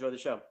Enjoy the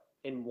Show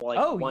in like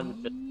Oh,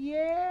 one.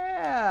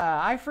 yeah.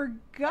 I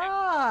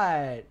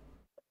forgot.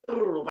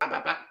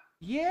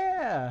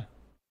 Yeah.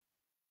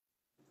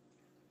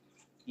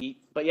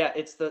 But yeah,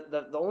 it's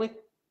the only.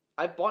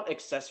 I bought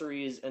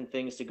accessories and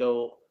things to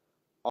go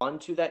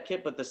onto that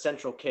kit, but the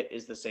central kit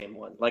is the same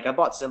one. Like I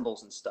bought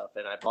cymbals and stuff,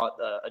 and I bought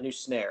a new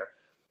snare,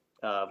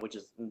 which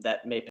is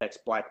that Mapex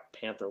Black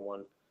Panther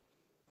one.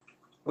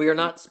 We are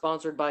not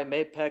sponsored by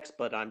Mapex,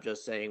 but I'm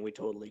just saying we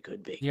totally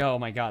could be. Yo, oh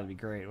my god, it'd be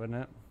great,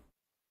 wouldn't it?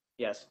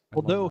 Yes. I'd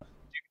love Although, that.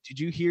 did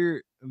you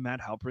hear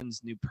Matt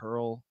Halperin's new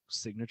Pearl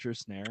signature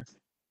snare?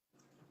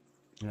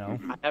 No.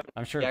 I haven't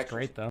I'm sure Yeah, it's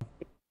great though.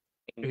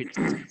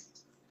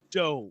 It's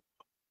dope.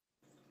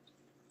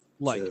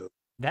 Like, So,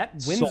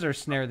 That So- Windsor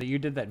snare that you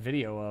did that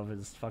video of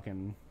is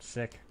fucking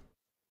sick,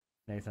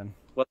 Nathan.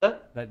 What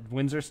that? That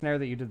Windsor snare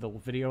that you did the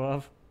video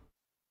of.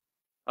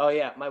 Oh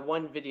yeah, my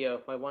one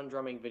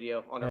drumming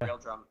video on a Yeah. rail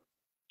drum.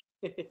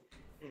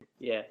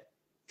 Yeah,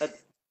 that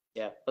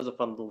was a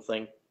fun little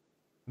thing.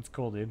 It's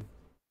cool, dude.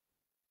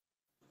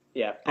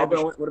 Yeah, how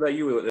about, what about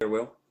you there,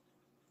 Will?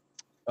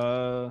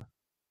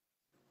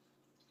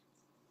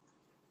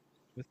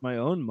 with my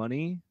own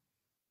money,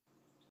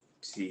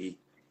 See,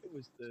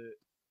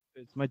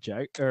 it's my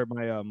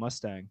my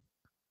Mustang.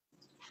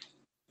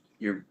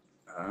 you're.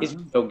 he's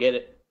gonna go get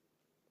it.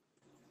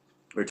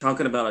 We're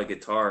talking about a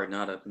guitar,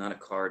 not a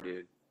car,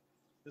 dude.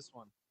 This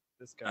one,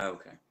 this guy.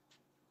 Okay.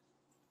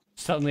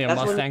 Suddenly a That's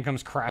when- Mustang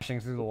comes crashing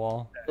through the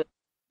wall,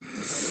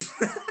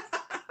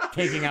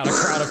 taking out a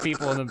crowd of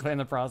people in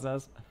the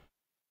process.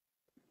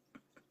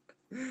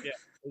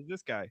 It's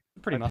this guy.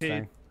 Pretty I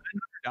paid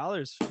Mustang.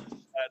 $900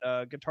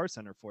 at Guitar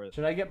Center for it.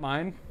 Should I get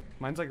mine?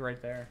 Mine's like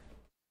right there.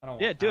 I don't.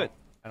 Yeah, do it.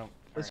 I don't.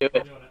 Let's alright, do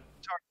I'm it. doing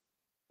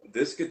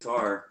This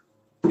guitar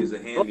is a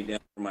hand-me-down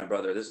from my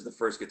brother. This is the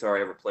first guitar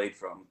I ever played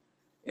from,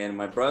 and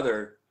my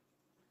brother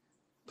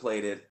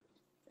played it,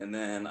 and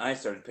then I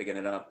started picking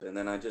it up, and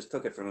then I just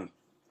took it from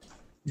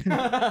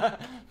him.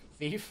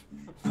 Thief.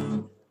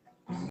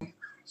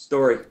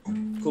 Story,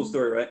 cool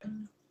story, right?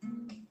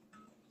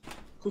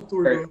 Cool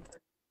story. Bro.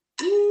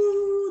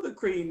 Ooh, the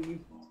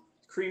cream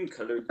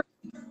colored.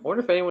 I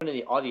wonder if anyone in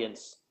the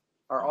audience,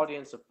 our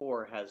audience of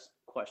 4, has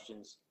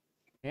questions.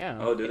 Yeah.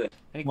 Oh, do they?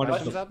 Any One of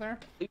questions out there?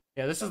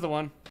 Yeah, this is the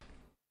one.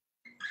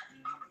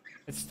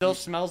 It still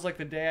smells like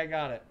the day I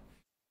got it.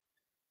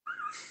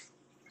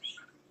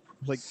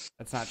 Like,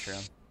 That's not true.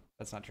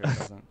 That's not true. It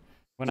doesn't.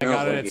 When I Smells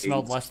got it, like it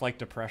smelled AIDS. less like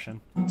depression.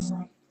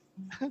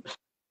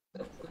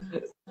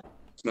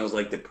 Smells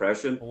like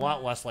depression. A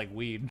lot less like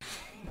weed.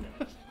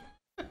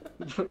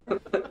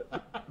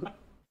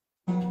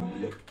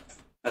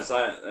 That's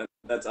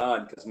That's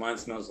odd because mine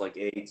smells like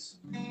AIDS.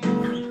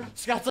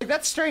 Scott's like,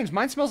 that's strange.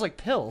 Mine smells like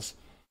pills.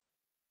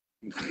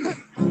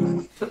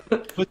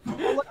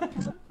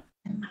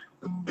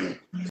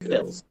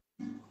 Pills.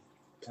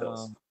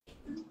 Pills.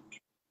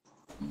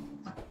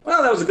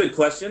 Well, that was a good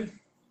question.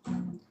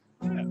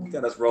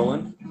 Got us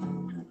rolling.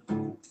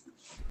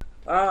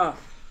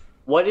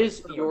 What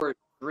is your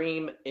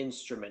dream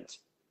instrument?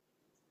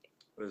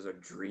 What is a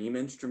dream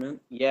instrument?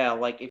 Yeah,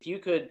 like if you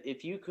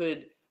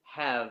could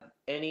have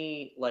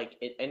any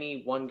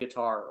any one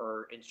guitar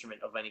or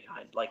instrument of any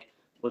kind, like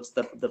what's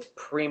the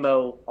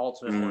primo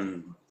ultimate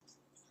one?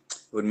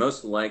 It would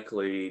most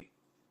likely,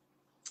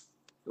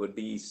 it would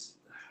be,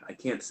 I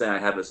can't say I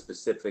have a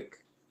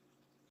specific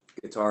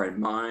guitar in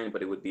mind,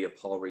 but it would be a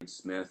Paul Reed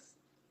Smith,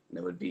 and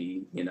it would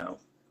be, you know,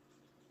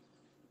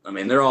 I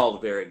mean, they're all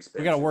very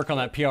expensive. We got to work on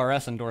that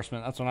PRS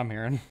endorsement. That's what I'm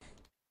hearing.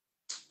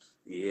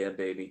 Yeah,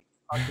 baby.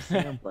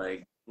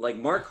 like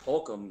Mark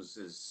Holcomb's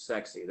is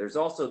sexy. There's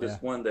also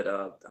this one that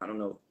I don't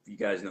know if you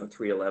guys know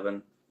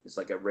 311. It's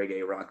like a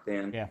reggae rock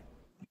band. Yeah.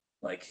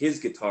 Like his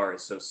guitar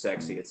is so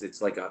sexy.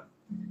 It's like a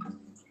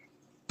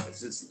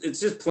it's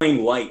just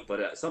plain white,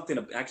 but something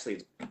actually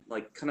it's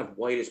like kind of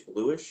whitish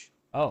bluish.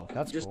 Oh,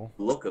 that's just cool.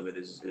 The look of it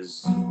is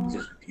just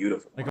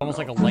beautiful. Like almost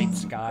like a light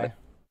sky.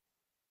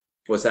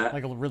 What's that?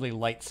 Like a really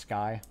light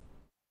sky.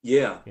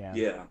 Yeah.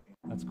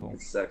 That's cool.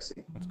 It's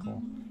sexy. That's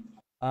cool.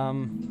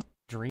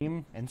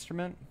 Dream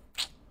instrument?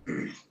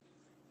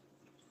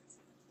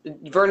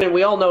 Vernon,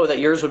 we all know that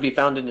yours would be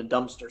found in a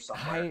dumpster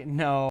somewhere.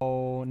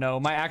 No.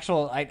 My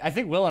actual, I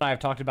think Will and I have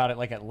talked about it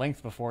like at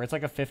length before. It's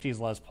like a 50s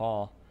Les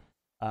Paul.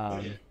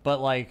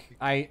 But like,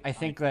 I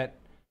think that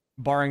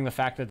barring the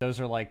fact that those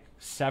are like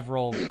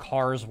several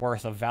cars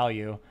worth of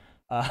value,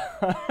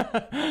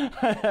 I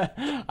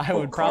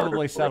would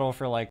probably settle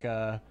for like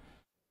a,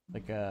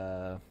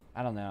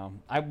 I don't know.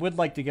 I would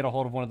like to get a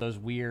hold of one of those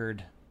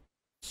weird,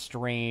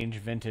 strange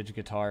vintage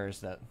guitars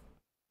that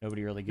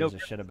nobody really gives a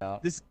shit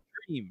about. This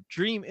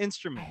dream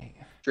instrument.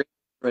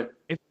 Right.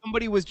 If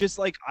somebody was just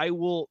like, I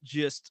will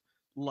just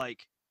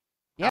like,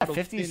 yeah,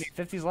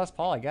 50s Les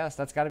Paul. I guess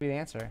that's got to be the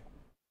answer.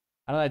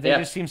 I don't know. They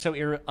just seem so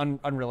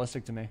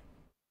unrealistic to me.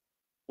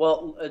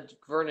 Well,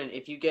 Vernon,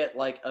 if you get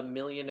like a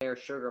millionaire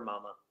sugar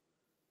mama,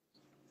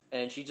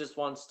 and she just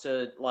wants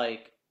to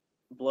like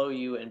blow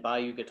you and buy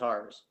you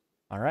guitars.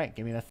 All right,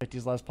 give me that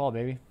 50s Les Paul,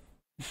 baby.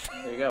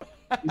 There you go.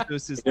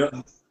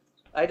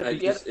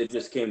 It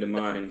just came to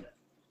mind.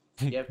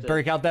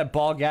 Break out that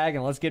ball gag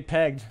and let's get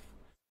pegged.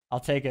 I'll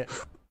take it.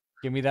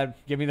 Give me that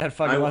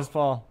fucking Les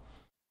Paul.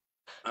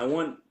 I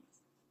want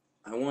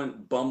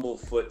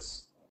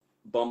Bumblefoot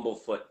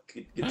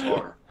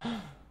guitar.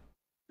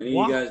 Any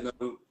of you guys know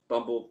who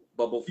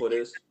Bumblefoot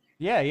is?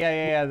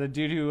 Yeah. The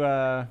dude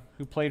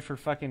who played for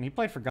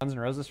Guns N'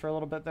 Roses for a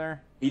little bit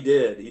there. He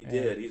did.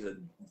 He's a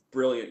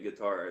brilliant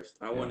guitarist.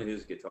 I wanted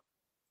his guitar.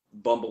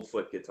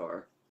 Bumblefoot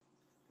guitar.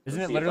 Isn't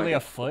it literally a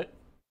foot?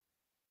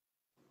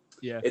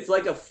 Yeah. It's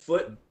like a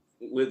foot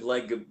with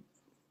like a...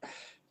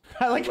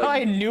 I like how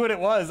I knew what it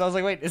was. I was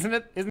like, wait, isn't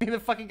he the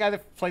fucking guy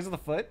that plays with a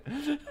foot?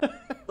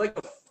 Like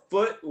a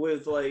foot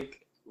with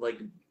like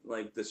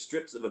the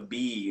strips of a bee,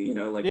 you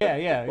know, like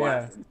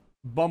yeah.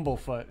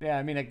 Bumblefoot. Yeah,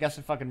 I mean, I guess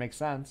it fucking makes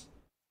sense.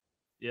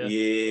 Yeah.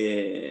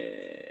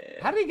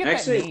 How did he get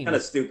Actually, that name? It's kind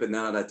of stupid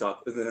now that I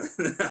talk.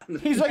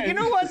 He's like, you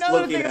know what? Now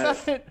that I think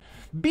about it,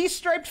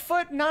 bee-striped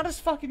foot, not as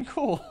fucking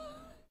cool.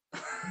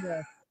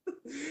 Yeah.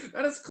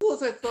 Not as cool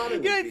as I thought it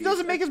would be. It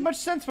doesn't make as much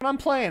sense when I'm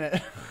playing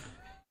it.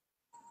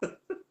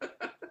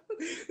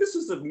 This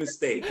was a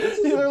mistake.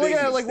 They're looking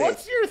at it like,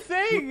 what's your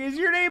thing? Is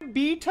your name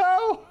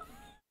Beto?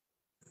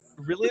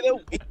 Really though,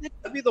 wouldn't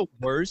it be the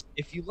worst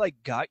if you like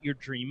got your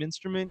dream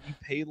instrument, you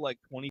paid like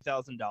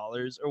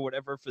 $20,000 or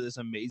whatever for this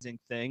amazing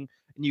thing,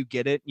 and you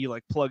get it, and you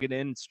like plug it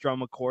in, and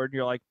strum a chord, and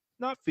you're like,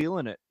 not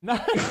feeling it.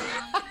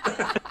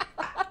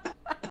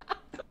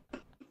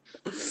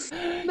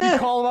 You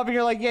call them up and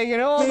you're like, yeah, you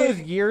know all those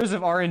years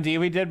of R&D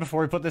we did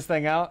before we put this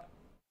thing out?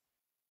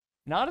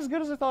 Not as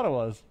good as I thought it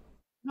was.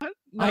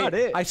 Not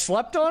it. I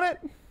slept on it.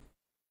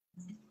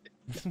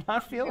 Just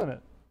not feeling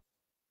it.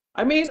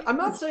 I mean, I'm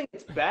not saying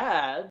it's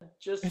bad.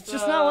 It's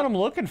just not what I'm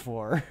looking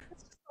for.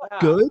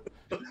 Good.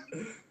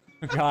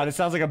 God, it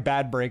sounds like a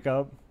bad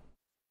breakup.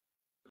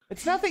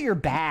 It's not that you're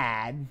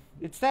bad.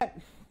 It's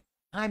that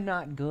I'm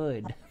not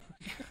good.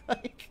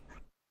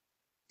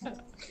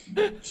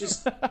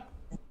 Just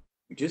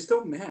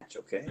don't match,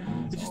 okay?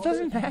 It just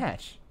doesn't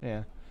match.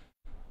 Yeah.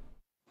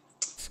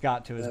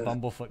 Scott to his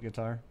Bumblefoot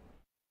guitar.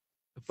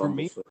 For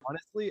me,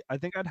 honestly, I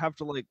think I'd have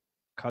to like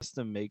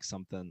custom make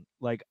something.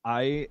 Like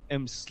I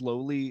am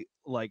slowly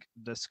like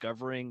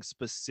discovering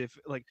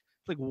specific, like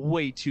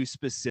way too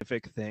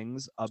specific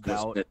things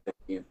about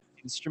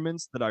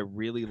instruments that I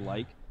really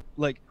like.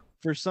 Like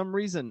for some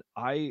reason,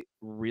 I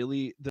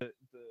really this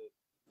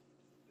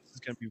is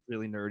gonna be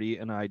really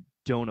nerdy, and I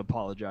don't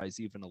apologize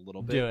even a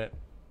little bit. Do it.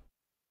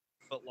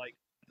 But like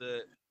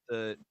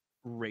the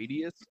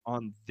radius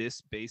on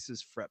this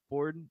bass's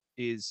fretboard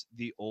is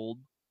the old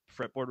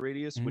fretboard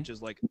radius, which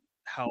is like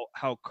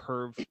how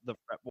curved the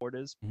fretboard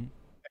is.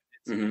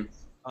 Mhm.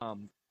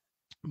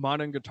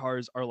 Modern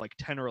guitars are like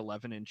 10 or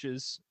 11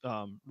 inches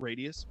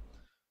radius.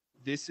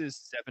 This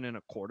is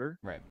 7.25.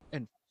 Right.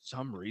 And for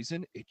some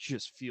reason, it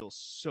just feels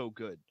so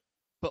good.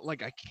 But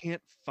like, I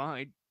can't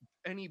find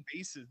any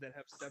basses that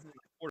have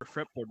 7.25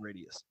 fretboard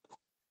radius.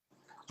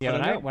 Yeah, I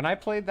don't know. when I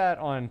played that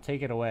on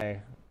Take It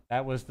Away,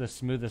 that was the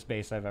smoothest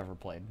bass I've ever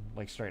played.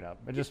 Like straight up,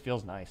 it just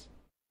feels nice.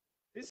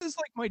 This is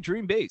like my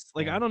dream bass.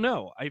 Like, Yeah. I don't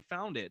know. I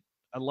found it.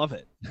 I love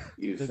it.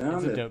 You It's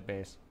found a it. dope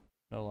bass.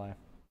 No lie.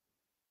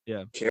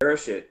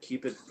 Cherish it.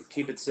 Keep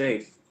it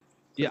safe.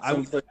 Yeah, Put I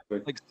would someplace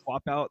where- like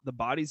swap out the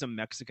body's a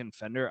Mexican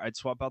Fender. I'd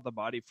swap out the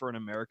body for an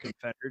American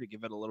Fender to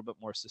give it a little bit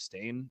more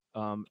sustain.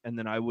 And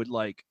then I would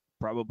like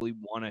probably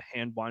want to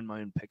hand wind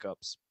my own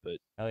pickups, but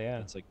Hell yeah.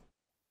 it's like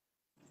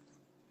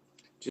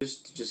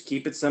just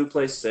keep it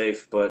someplace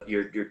safe. But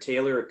your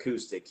Taylor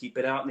acoustic, keep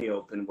it out in the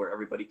open where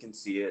everybody can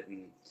see it,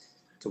 and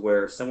to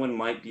where someone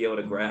might be able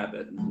to grab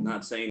it. I'm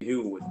not saying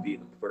who would be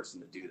the person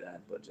to do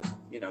that, but just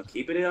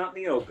keep it out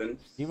in the open.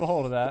 Keep a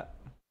hold of that.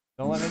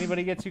 Don't let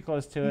anybody get too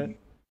close to it.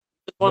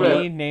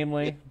 wanna- Me,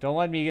 namely, don't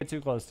let me get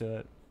too close to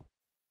it.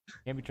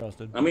 Can't be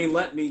trusted. I mean,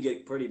 let me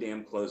get pretty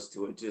damn close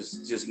to it.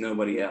 Just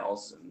nobody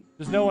else. And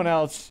There's no one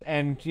else,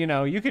 and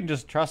you can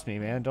just trust me,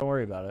 man. Don't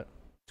worry about it.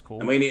 It's cool.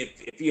 I mean,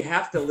 if you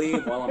have to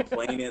leave while I'm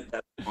playing it,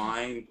 that's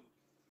fine.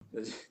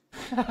 you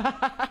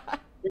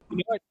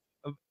know what?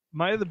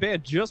 My other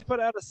band just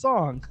put out a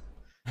song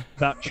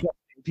about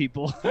trusting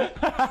people.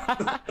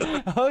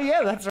 Oh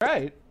yeah, that's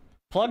right.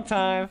 Plug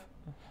time.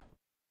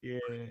 Yeah.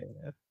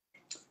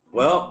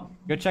 Well,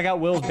 Go check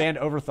out Will's band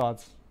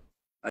Overthoughts.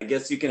 I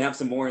guess you can have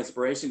some more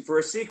inspiration for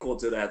a sequel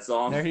to that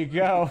song. There you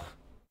go.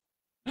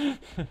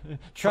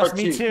 Trust Part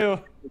me two. too.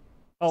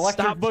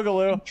 Electric Stop.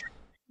 Boogaloo.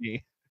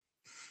 Me.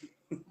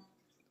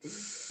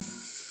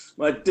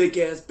 My dick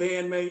ass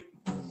bandmate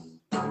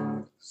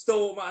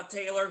stole my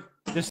Taylor.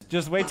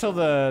 Just wait till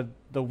the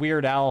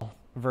Weird Al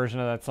version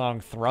of that song,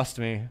 Thrust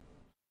Me.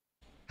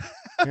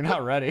 You're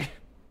not ready.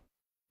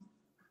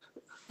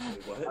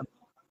 Wait, what?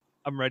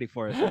 I'm ready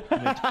for it.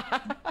 I'm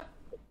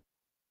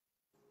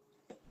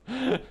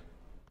into-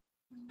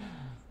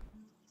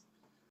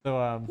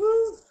 So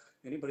Woo.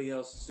 Anybody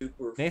else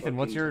super? Nathan,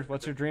 what's fucking-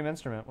 your dream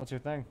instrument? What's your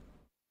thing?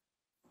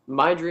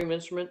 My dream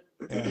instrument.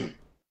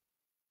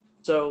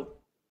 So,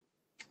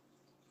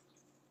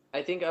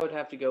 I think I would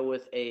have to go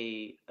with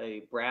a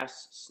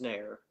brass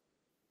snare,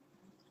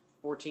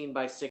 14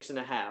 by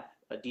 6.5,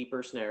 a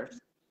deeper snare.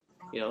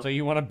 So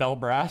you want a bell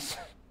brass?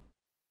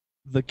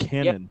 the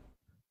cannon.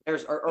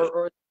 There's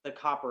or the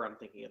copper I'm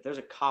thinking of. There's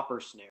a copper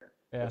snare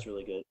Yeah. that's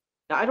really good.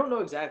 Now I don't know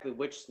exactly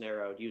which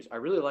snare I would use. I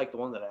really like the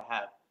one that I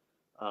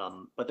have,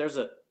 but there's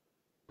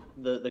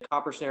the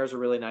copper snares are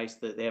really nice.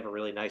 They have a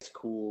really nice,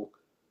 cool,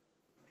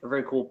 a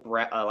very cool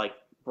like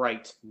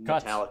bright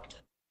Cuts. metallic.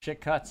 Shit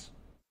cuts.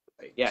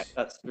 Yeah,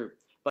 that's true.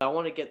 But I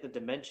want to get the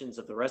dimensions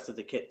of the rest of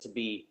the kit to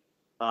be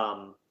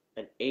an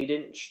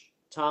 8-inch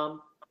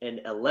tom, an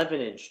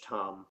 11-inch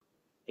tom,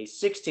 a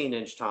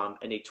 16-inch tom,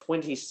 and a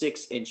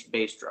 26-inch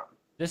bass drum.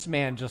 This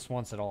man just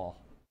wants it all.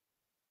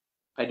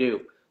 I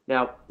do.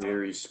 Now,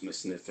 Very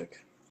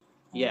specific.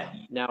 yeah.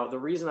 Now, the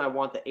reason I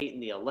want the 8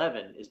 and the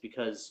 11 is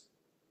because,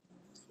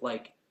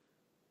 like,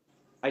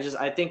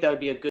 I think that would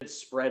be a good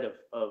spread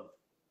of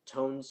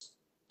tones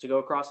to go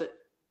across it.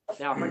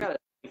 Now, if I got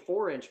a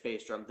 4-inch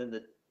bass drum, then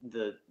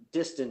the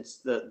distance,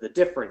 the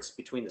difference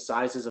between the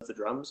sizes of the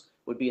drums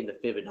would be in the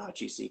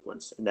Fibonacci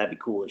sequence, and that'd be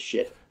cool as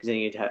shit. Because then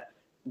you'd have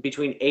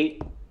between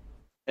 8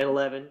 and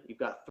 11, you've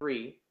got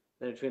 3.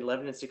 Then between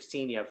 11 and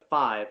 16, you have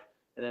 5,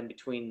 and then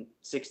between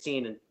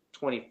 16 and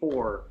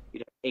 24, you'd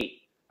have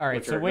 8. All right,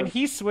 Which so are when good.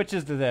 he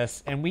switches to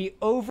this and we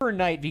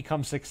overnight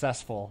become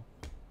successful,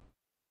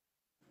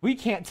 we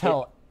can't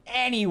tell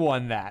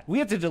anyone that. We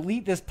have to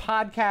delete this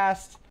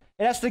podcast.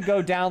 It has to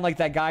go down like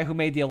that guy who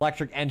made the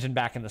electric engine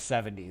back in the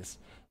 70s.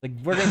 Like,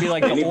 we're going to be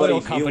like the Anybody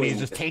oil companies viewing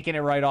just this- taking it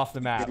right off the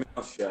Get map. your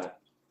mouth shut.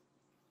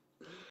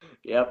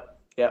 Yep.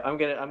 Yeah, I'm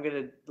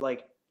gonna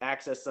like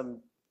access some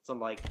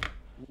like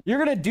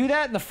You're going to do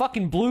that, and the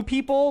fucking blue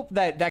people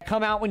that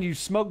come out when you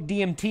smoke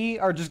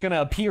DMT are just going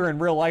to appear in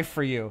real life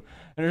for you.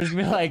 And they're just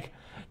going to be like,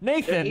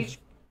 Nathan, each-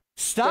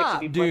 stop,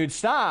 be put- dude,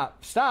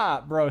 stop,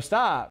 bro,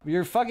 stop.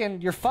 You're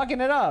fucking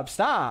it up.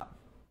 Stop.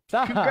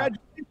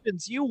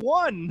 Congratulations, you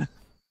won.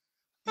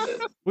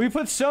 We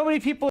put so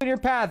many people in your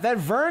path. That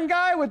Vern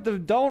guy with the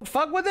don't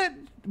fuck with it?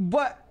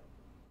 What?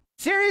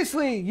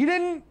 Seriously, you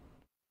didn't?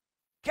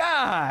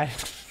 God.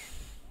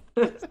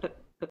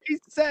 He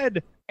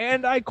said,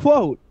 and I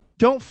quote,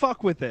 "Don't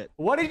fuck with it."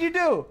 What did you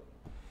do?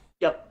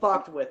 you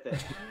fucked with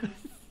it.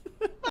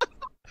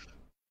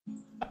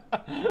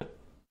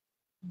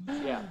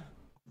 Yeah.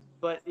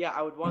 But yeah,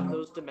 I would want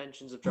those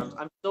dimensions of drums.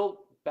 I'm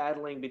still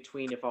battling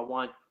between if I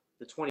want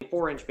the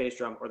 24-inch bass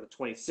drum or the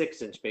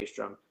 26-inch bass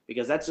drum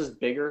because that's just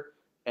bigger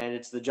and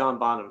it's the John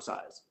Bonham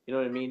size. You know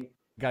what I mean?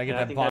 Gotta get And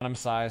I that think that- bottom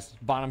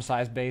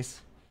size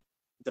bass.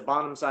 The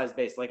bottom size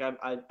bass. Like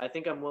I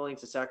think I'm willing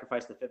to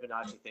sacrifice the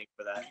Fibonacci thing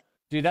for that.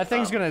 Dude, that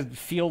thing's gonna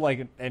feel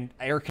like an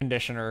air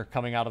conditioner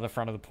coming out of the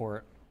front of the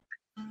port.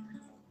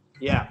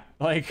 Yeah,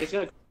 Like, it's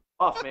gonna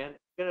off, man.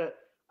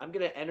 I'm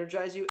gonna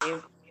energize you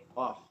and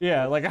off.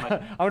 yeah, like My-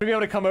 I'm gonna be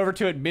able to come over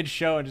to it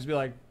mid-show and just be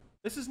like,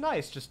 "This is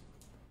nice," just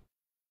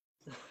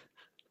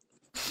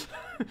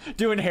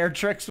doing hair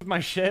tricks with my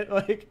shit.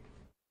 Like,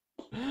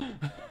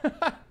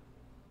 I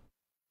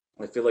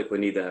feel like we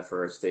need that for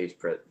our stage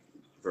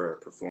for a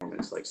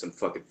performance, like some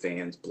fucking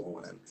fans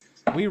blowing in.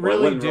 we Well, it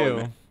really wouldn't really do.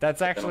 matter.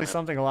 That's actually have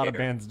something a lot of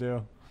hair. bands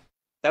do.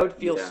 That would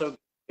feel Yeah. so good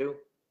too.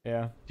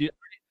 Yeah.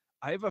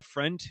 I have a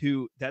friend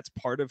who that's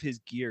part of his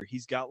gear.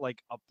 He's got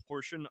like a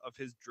portion of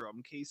his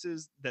drum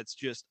cases that's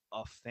just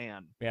a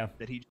fan Yeah.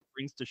 that he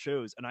brings to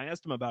shows. And I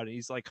asked him about it.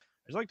 He's like, I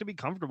just like to be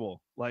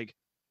comfortable. Like,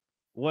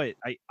 what?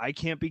 I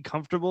can't be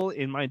comfortable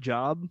in my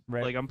job.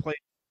 Right. Like I'm playing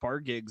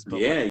bar gigs, but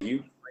Yeah, like, you.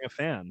 bring a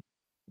fan.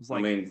 It's I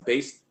like, mean,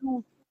 based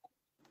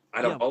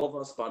out of Yeah. all of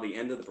us, by the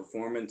end of the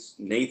performance,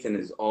 Nathan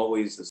is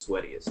always the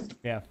sweatiest.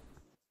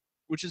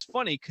 which is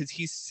funny because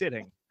he's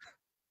sitting.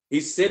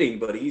 He's sitting,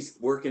 but he's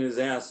working his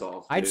ass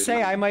off. I'd dude.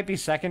 say I might be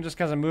second just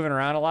because I'm moving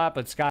around a lot,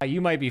 but Scott,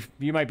 you might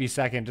be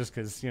second just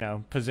because, you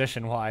know,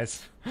 position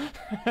wise.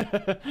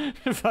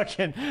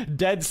 Fucking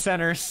dead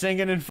center,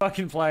 singing and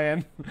fucking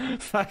playing,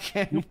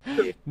 fucking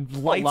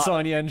lights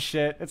on you and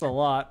shit. It's a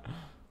lot.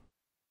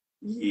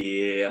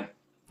 Yeah.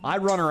 I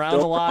run around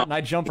a lot and I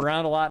jump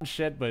around a lot and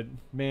shit, but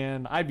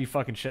man, I'd be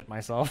fucking shit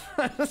myself,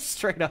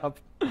 straight up.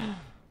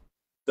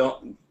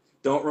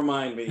 Don't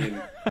remind me.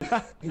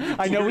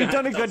 I know we've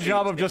done a good Don't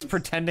job say of just things.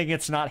 pretending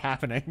it's not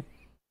happening.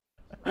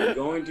 I'm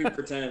going to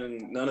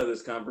pretend none of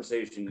this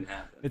conversation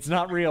happened. It's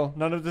not real.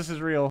 None of this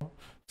is real. None of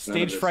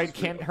Stage this fright is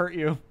can't real. hurt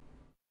you.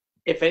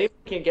 If anyone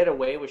can get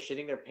away with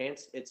shitting their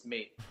pants, it's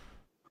me.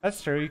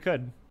 That's true. You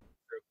could.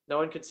 No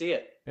one could see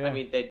it. Yeah. I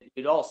mean,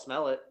 you'd all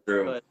smell it.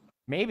 True. But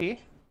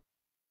Maybe.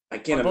 I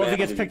can't Well, if imagine.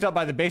 he gets picked up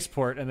by the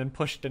bass-port and then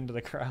pushed into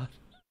the crowd.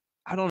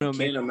 I don't know, I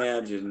man. can't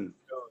imagine.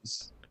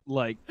 Shows,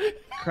 like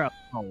crowd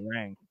smell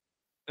rank.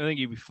 I think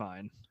you'd be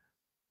fine.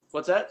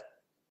 what's that?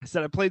 I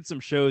said I played some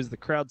shows. The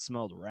crowd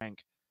smelled rank.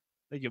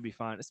 I think you'll be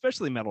fine,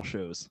 especially metal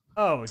shows.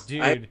 Oh,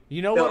 dude. I-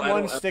 You know no, what I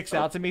one don't- sticks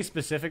out to me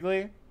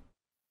specifically?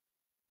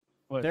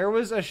 What? There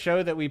was a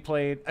show that we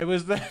played. It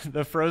was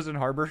the Frozen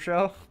Harbor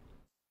show.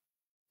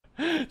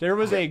 There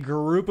was a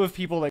group of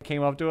people that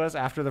came up to us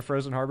after the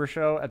Frozen Harbor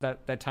show at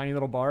that tiny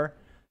little bar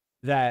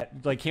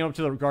that like came up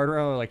to the guardrail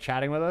and were like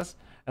chatting with us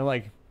and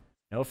like,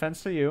 no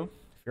offense to you,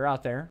 if you're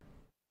out there,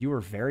 you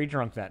were very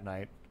drunk that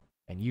night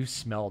and you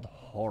smelled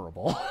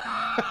horrible.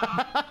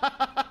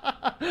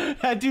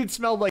 That dude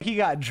smelled like he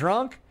got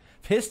drunk,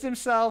 pissed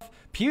himself,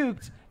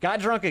 puked, got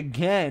drunk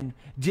again,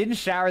 didn't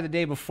shower the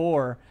day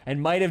before,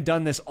 and might have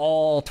done this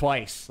all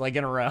twice, like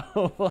in a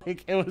row.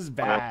 Like it was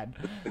bad.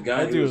 The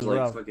guy That who dude was was like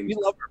rough. fucking We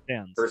love our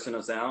fans. cursing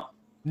us out.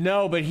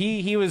 No, but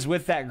he was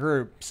with that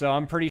group, so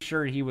I'm pretty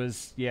sure he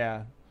was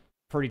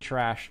pretty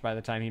trashed by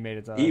the time he made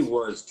it to us. He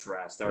was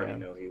trashed. I already Yeah.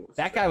 know he was.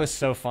 That guy was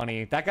so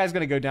funny. That guy's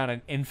gonna go down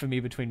in infamy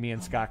between me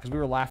and Scott because we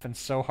were laughing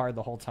so hard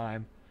the whole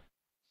time.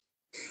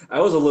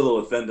 I was a little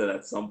offended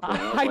at some point.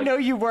 was I like, know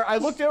you were. I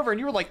looked over and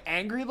you were like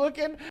angry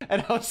looking,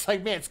 and I was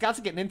like, man,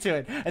 Scott's getting into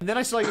it. And then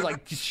I saw you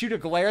like just shoot a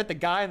glare at the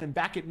guy and then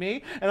back at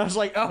me, and I was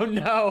like, oh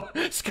no,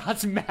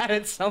 Scott's mad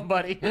at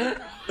somebody.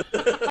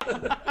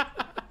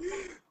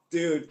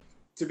 Dude,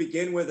 to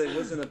begin with,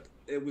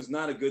 it was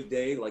not a good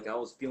day. Like I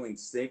was feeling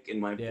sick and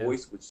my Yeah.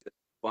 voice was just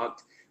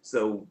fucked.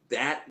 So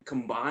that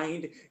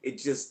combined,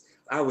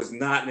 I was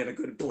not in a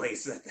good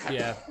place at that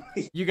Yeah.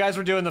 point. You guys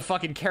were doing the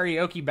fucking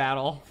karaoke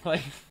battle,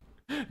 like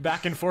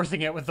back and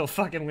forthing it with the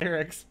fucking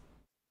lyrics.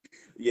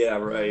 Yeah,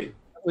 right.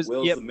 Was,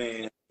 Will's yep, the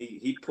man.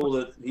 He pulled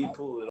it. He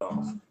pulled it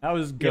off. That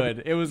was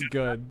good. It was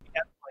good.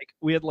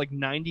 we had like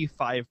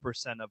 95%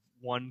 of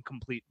one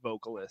complete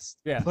vocalist.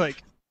 Yeah.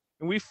 Like,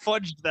 and we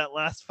fudged that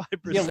last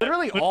 5%. Yeah,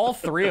 literally all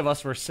three of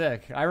us were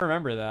sick. I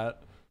remember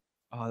that.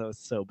 Oh, that was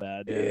so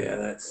bad. Yeah,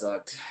 that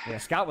sucked. Yeah,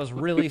 Scott was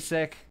really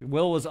sick.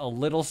 Will was a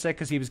little sick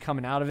because he was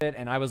coming out of it,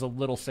 and I was a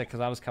little sick because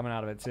I was coming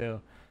out of it too.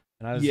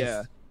 And I was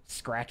Yeah. just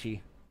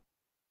scratchy.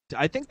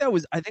 I think I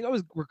was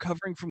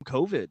recovering from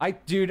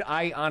COVID. Dude,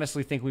 I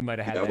honestly think we might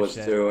have had That that was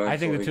shit. too, I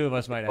think the actually. two of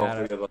us might have All had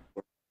three it. of us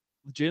were-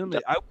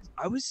 Legitimately,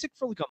 I was sick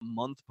for like a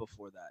month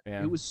before that.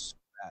 Yeah. It was so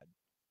bad.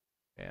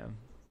 Yeah.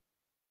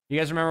 You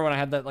guys remember when I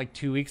had that like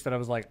 2 weeks that I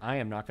was like, I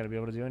am not going to be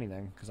able to do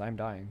anything because I'm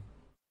dying.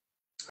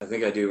 I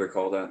think I do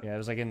recall that. Yeah, it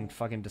was like in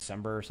fucking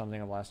December or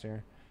something of last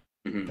year.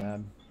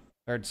 Mhm.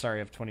 Or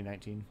sorry, of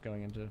 2019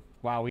 going into.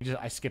 Wow,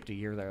 I skipped a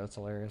year there. That's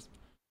hilarious.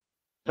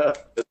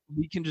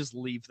 We can just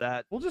leave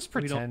that. We'll just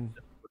We don't- pretend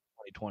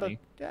 2020.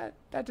 that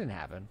didn't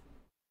happen.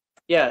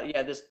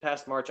 Yeah. This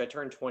past March, I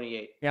turned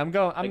 28. Yeah, I'm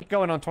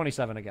going on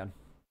 27 again.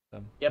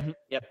 Yep.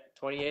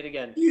 28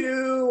 again.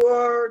 You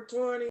are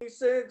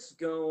 26,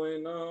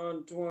 going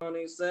on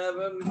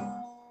 27.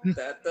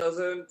 That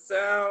doesn't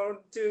sound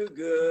too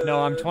good.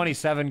 No, I'm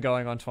 27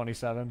 going on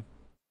 27.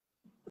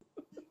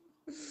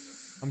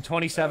 I'm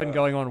 27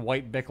 going on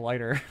white Bic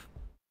lighter.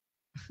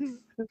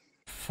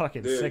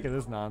 Fucking Dude. sick of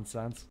this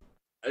nonsense.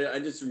 I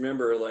just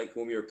remember like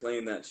when we were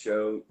playing that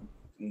show,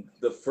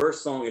 the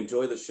first song,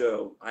 "Enjoy the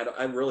Show."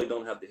 I really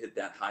don't have to hit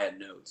that high of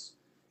notes.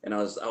 And I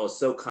was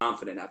so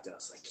confident after. I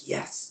was like,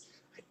 yes,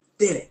 I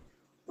did it.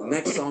 The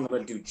next song I'm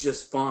gonna do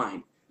just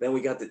fine. Then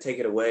we got to take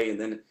it away, and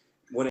then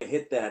when it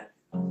hit that,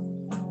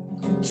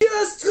 I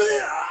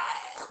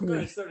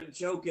started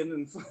choking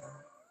and.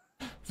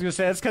 I was gonna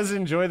say that's because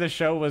 "Enjoy the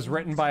Show" was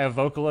written by a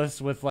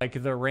vocalist with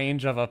like the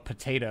range of a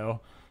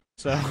potato.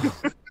 So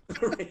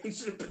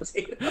Range of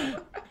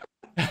potato.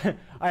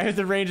 I had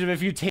the range of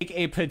if you take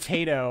a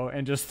potato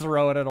and just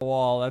throw it at a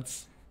wall.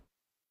 That's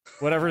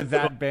whatever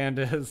that band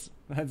is.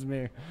 That's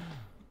me.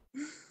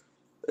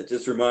 It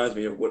just reminds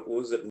me of what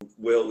was it,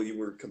 Will? You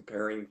were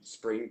comparing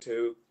Spring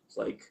to? It's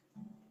like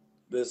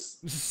this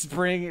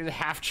Spring,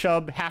 half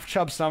chub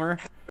summer.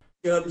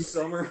 Chub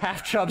summer.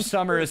 Half chub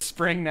summer is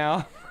spring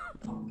now.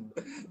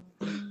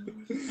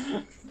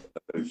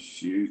 Oh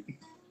shoot!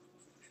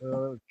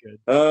 Oh, good.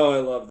 Oh, I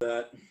love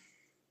that. All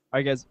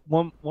right, guys.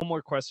 One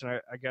more question.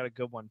 I got a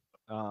good one.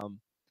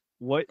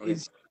 What Okay.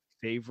 is your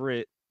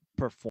favorite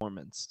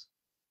performance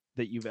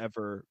that you've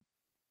ever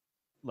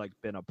like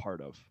been a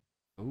part of?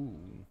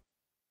 Ooh.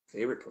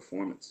 Favorite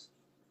performance?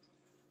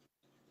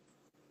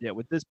 Yeah,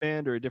 with this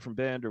band or a different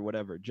band or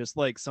whatever. Just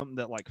like something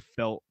that like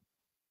felt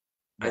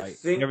I right.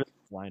 think Everything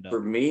lined up. For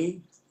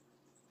me,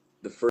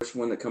 the first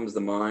one that comes to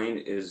mind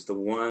is the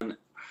one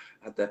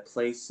at that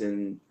place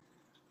in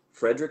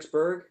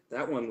Fredericksburg.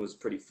 That one was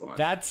pretty fun.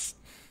 That's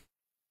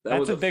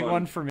was a big fun-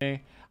 one for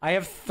me. I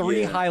have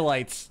three Yeah.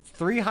 highlights,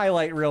 3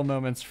 highlight reel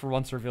moments for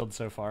Once Revealed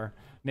so far.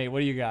 Nate, what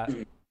do you got?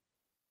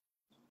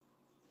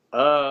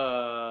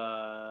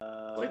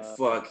 Like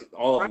fuck,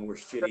 all of them were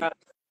shitty.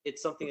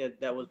 It's something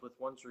that was with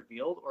Once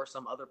Revealed or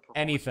some other performance.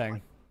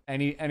 Anything.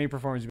 Any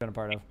performance you've been a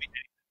part of.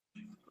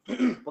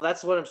 Well,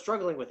 that's what I'm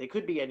struggling with. It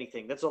could be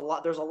anything. That's a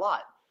lot. There's a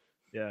lot.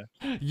 Yeah.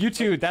 You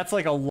two, that's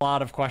like a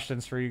lot of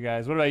questions for you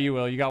guys. What about you,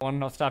 Will? You got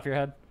one off the top of your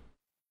head?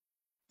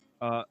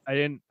 I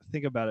didn't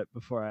think about it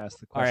before I asked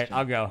the All right, question.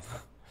 I'll go.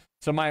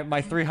 So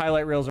my 3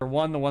 highlight reels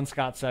are the one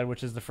Scott said,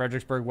 which is the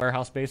Fredericksburg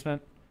warehouse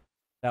basement.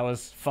 That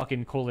was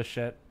fucking cool as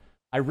shit.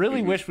 I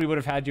really wish we would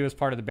have had you as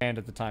part of the band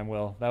at the time,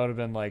 Will. That would have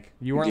been like,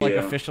 you weren't like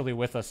Yeah. officially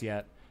with us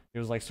yet. It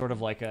was like sort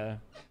of like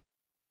a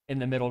in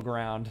the middle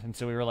ground, and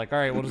so we were like, all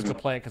right, we'll just go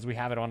play it because we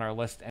have it on our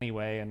list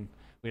anyway, and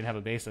we didn't have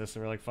a bassist, so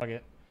we are like, fuck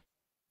it.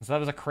 So that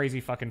was a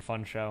crazy fucking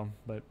fun show.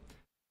 But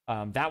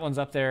that one's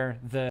up there.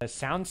 The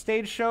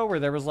soundstage show where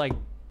there was like,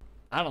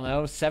 I don't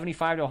know,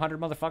 75 to 100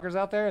 motherfuckers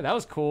out there. That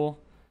was cool.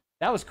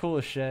 That was cool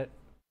as shit.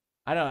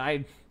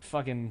 I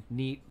fucking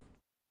neat.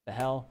 The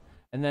hell.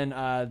 And then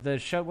the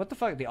show, what the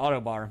fuck? The Auto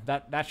Bar.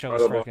 That show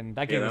was Auto Bar. freaking.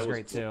 That Yeah, game that was was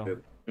great cool,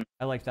 too. too.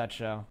 I like that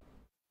show.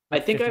 I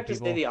think I 50 have to say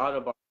people. the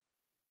Autobar.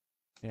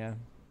 Yeah.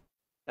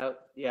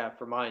 Yeah,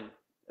 for mine.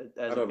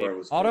 As a Autobar favorite.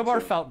 was Auto cool, Bar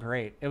too. felt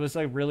great. It was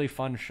a really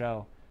fun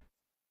show.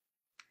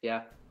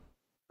 Yeah.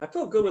 I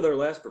felt good with our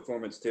last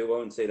performance too. I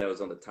wouldn't say that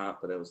was on the top,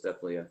 but it was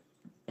definitely a.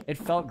 It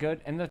felt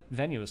good, and the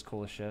venue was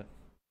cool as shit.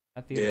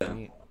 That theater was Yeah.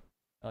 neat.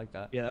 I like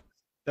that. Yeah,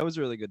 that was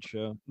a really good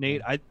show.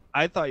 Nate,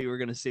 I thought you were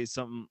gonna say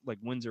something like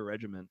Windsor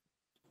Regiment.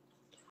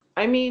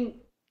 I mean,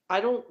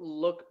 I don't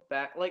look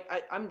back. Like,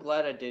 I'm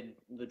glad I did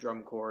the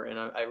drum corps, and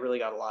I really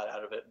got a lot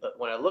out of it. But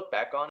when I look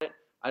back on it,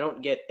 I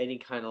don't get any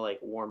kind of like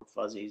warm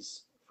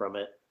fuzzies from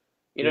it.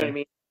 You know what I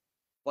mean?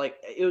 Like,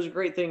 it was a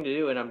great thing to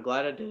do, and I'm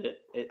glad I did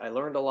it. I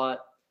learned a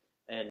lot,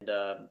 and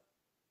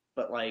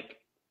but like,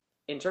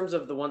 in terms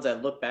of the ones I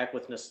look back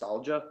with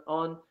nostalgia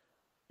on,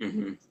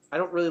 Mm-hmm. I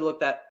don't really look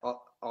that.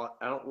 I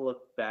don't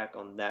look back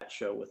on that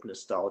show with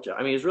nostalgia.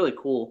 I mean, it's really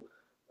cool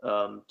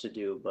to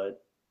do,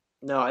 but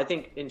no, I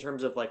think in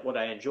terms of like what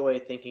I enjoy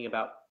thinking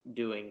about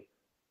doing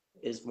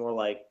is more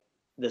like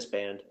this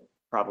band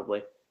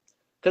probably,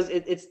 because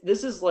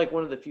this is like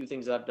one of the few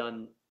things I've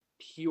done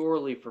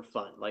purely for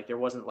fun. Like there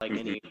wasn't like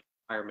any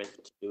requirement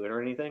to do it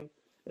or anything.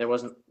 There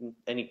wasn't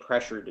any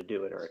pressure to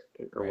do it or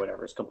Right.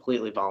 whatever. It's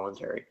completely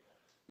voluntary.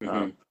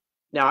 Mm-hmm.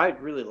 Now, I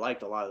really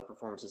liked a lot of the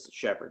performances at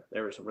Shepherd.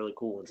 There were some really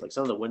cool ones. Like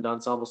some of the wind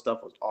ensemble stuff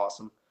was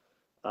awesome.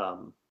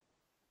 Some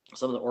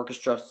of the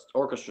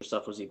orchestra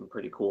stuff was even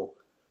pretty cool.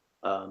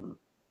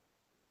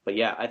 But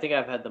yeah, I think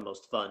I've had the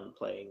most fun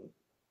playing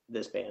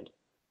this band.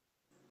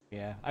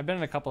 Yeah, I've been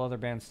in a couple other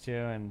bands too,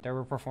 and there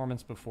were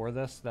performances before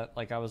this that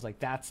like I was like,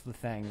 that's the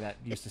thing that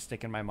used to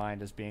stick in my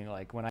mind as being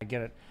like when I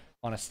get it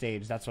on a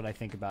stage, that's what I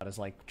think about is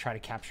like try to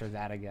capture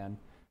that again.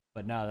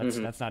 But no,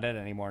 that's not it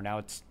anymore. Now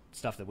it's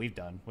stuff that we've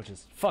done, which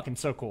is fucking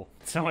so cool.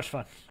 It's so much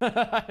fun.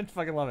 I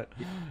fucking love it.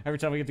 Every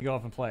time we get to go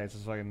up and play, it's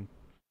just fucking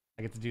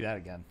I get to do that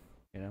again.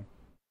 You know?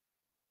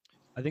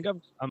 I think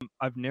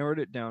I've narrowed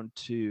it down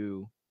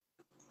to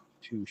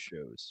 2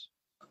 shows.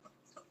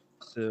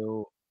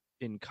 So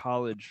in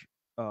college,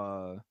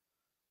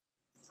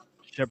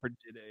 Shepard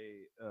did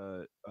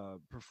a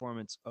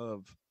performance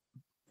of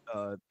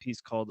a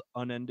piece called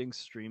 "Unending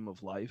Stream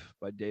of Life"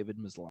 by David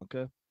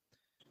Maslanka,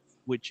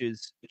 which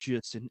is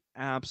just an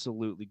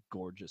absolutely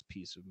gorgeous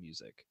piece of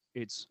music.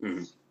 It's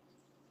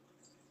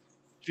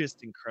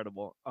just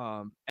incredible.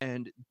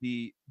 And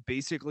the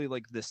basically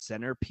like the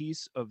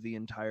centerpiece of the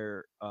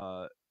entire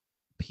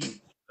piece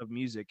of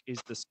music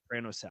is the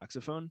soprano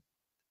saxophone.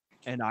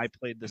 and I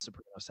played the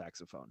soprano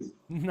saxophone.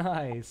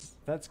 Nice.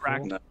 That's cool.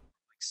 Practiced like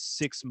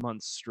 6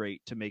 months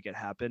straight to make it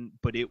happen,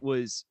 but it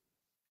was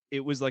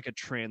like a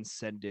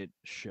transcendent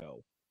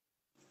show.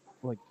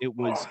 Like it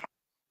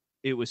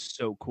was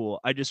so cool.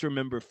 I just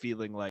remember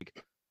feeling like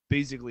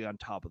basically on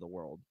top of the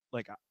world.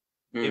 Like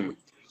it was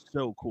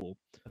so cool.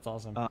 That's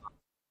awesome.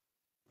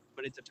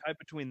 But it's a tie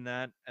between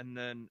that and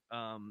then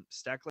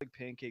Stack Like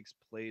Pancakes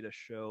played a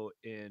show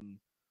in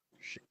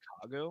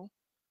Chicago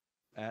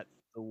at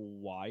The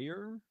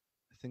Wire.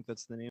 I think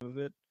that's the name of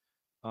it.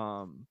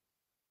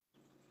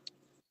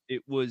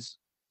 It was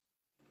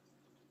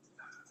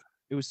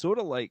sort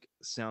of like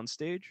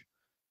Soundstage,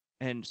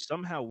 and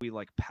somehow we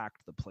like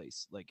packed the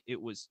place. Like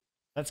it was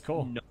That's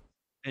cool.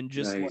 and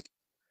just Nice. like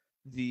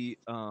the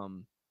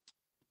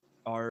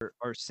our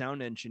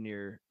sound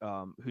engineer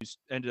who's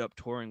ended up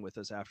touring with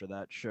us after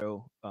that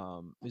show,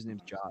 his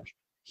name's Josh.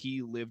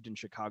 He lived in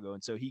Chicago,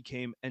 and so he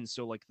came, and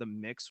so like the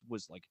mix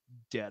was like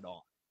dead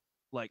on,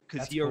 like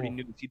because That's he already cool.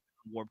 knew he'd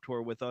been on Warped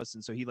Tour with us,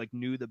 and so he like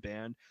knew the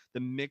band. The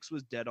mix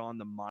was dead on.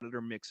 The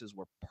monitor mixes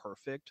were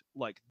perfect.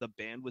 Like the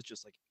band was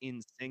just like in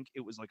sync.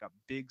 It was like a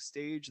big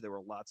stage. There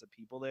were lots of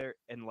people there,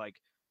 and like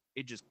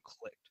it just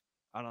clicked.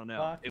 I don't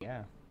know. Fuck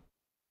yeah.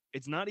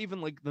 It's not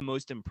even like the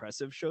most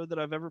impressive show that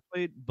I've ever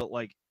played, but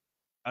like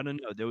I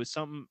don't know, there was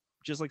something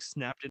just like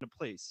snapped into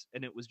place,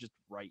 and it was just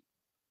right.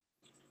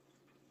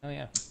 Oh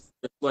yeah.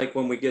 Just like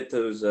when we get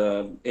those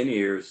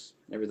in-ears,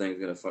 everything's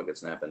gonna fucking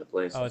snap into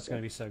place. Oh, it's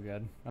gonna be so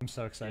good. I'm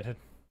so excited.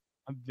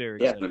 I'm very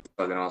Yeah, it's excited. gonna be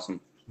fucking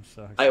awesome. I'm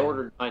so excited. I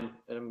ordered mine,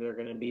 and they're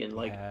gonna be in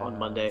like on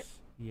Monday.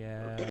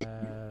 Yes.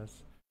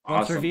 Once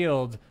Awesome.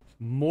 revealed,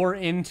 more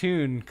in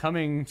tune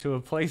coming to a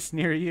place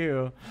near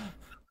you.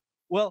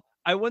 Well,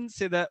 I wouldn't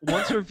say that.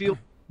 Once revealed,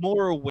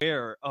 more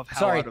aware of how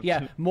Sorry, out of yeah,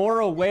 tune- more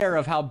aware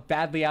of how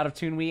badly out of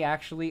tune we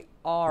actually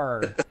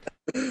are.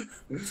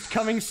 It's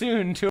coming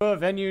soon to a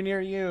venue near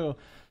you.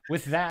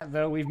 With that,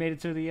 though, we've made it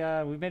to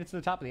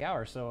the top of the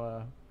hour.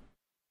 So,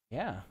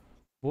 yeah,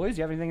 boys, do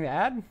you have anything to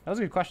add? That was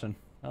a good question.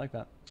 I like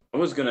that. I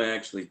was gonna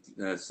actually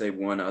say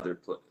one other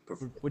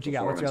What you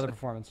got? What's your other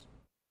performance.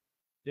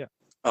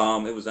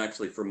 performance? It was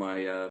actually for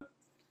my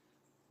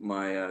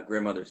my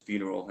grandmother's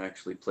funeral. I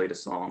actually played a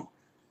song.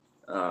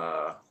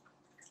 It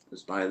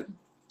was by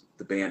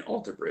the band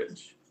Alter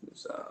Bridge. It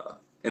was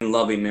in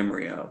loving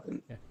memory of,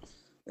 and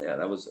yeah,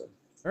 that was.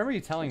 I remember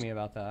you telling me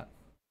about that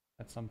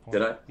at some point.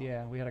 Did I?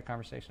 Yeah, we had a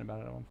conversation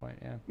about it at one point.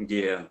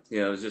 Yeah.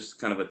 Yeah, it was just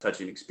kind of a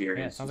touching Yeah,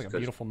 experience. it sounds like a because-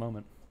 beautiful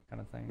moment,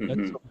 kind of thing. Mhm.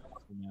 That's so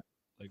awesome, man.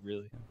 Like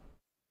really.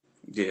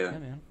 Yeah. Yeah,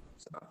 man.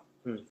 So,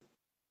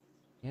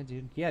 Yeah,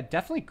 dude. Yeah,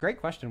 definitely great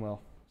question,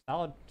 Will.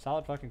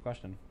 Solid fucking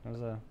question. That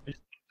was It's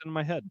in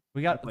my head.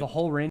 we got the Like-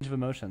 whole range of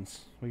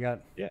emotions. We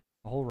got Yeah.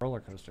 a whole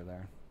roller coaster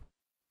there.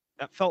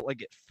 That felt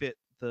like it fit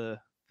the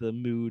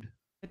mood.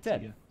 It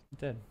did. Yeah. It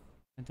did.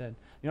 It did.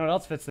 You know what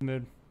else fits the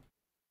mood?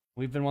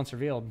 We've been once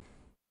revealed.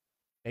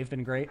 They've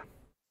been great.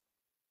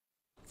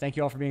 Thank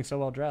you all for being so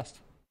well dressed.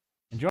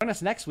 And join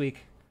us next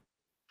week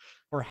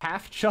for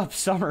Half Chup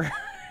Summer.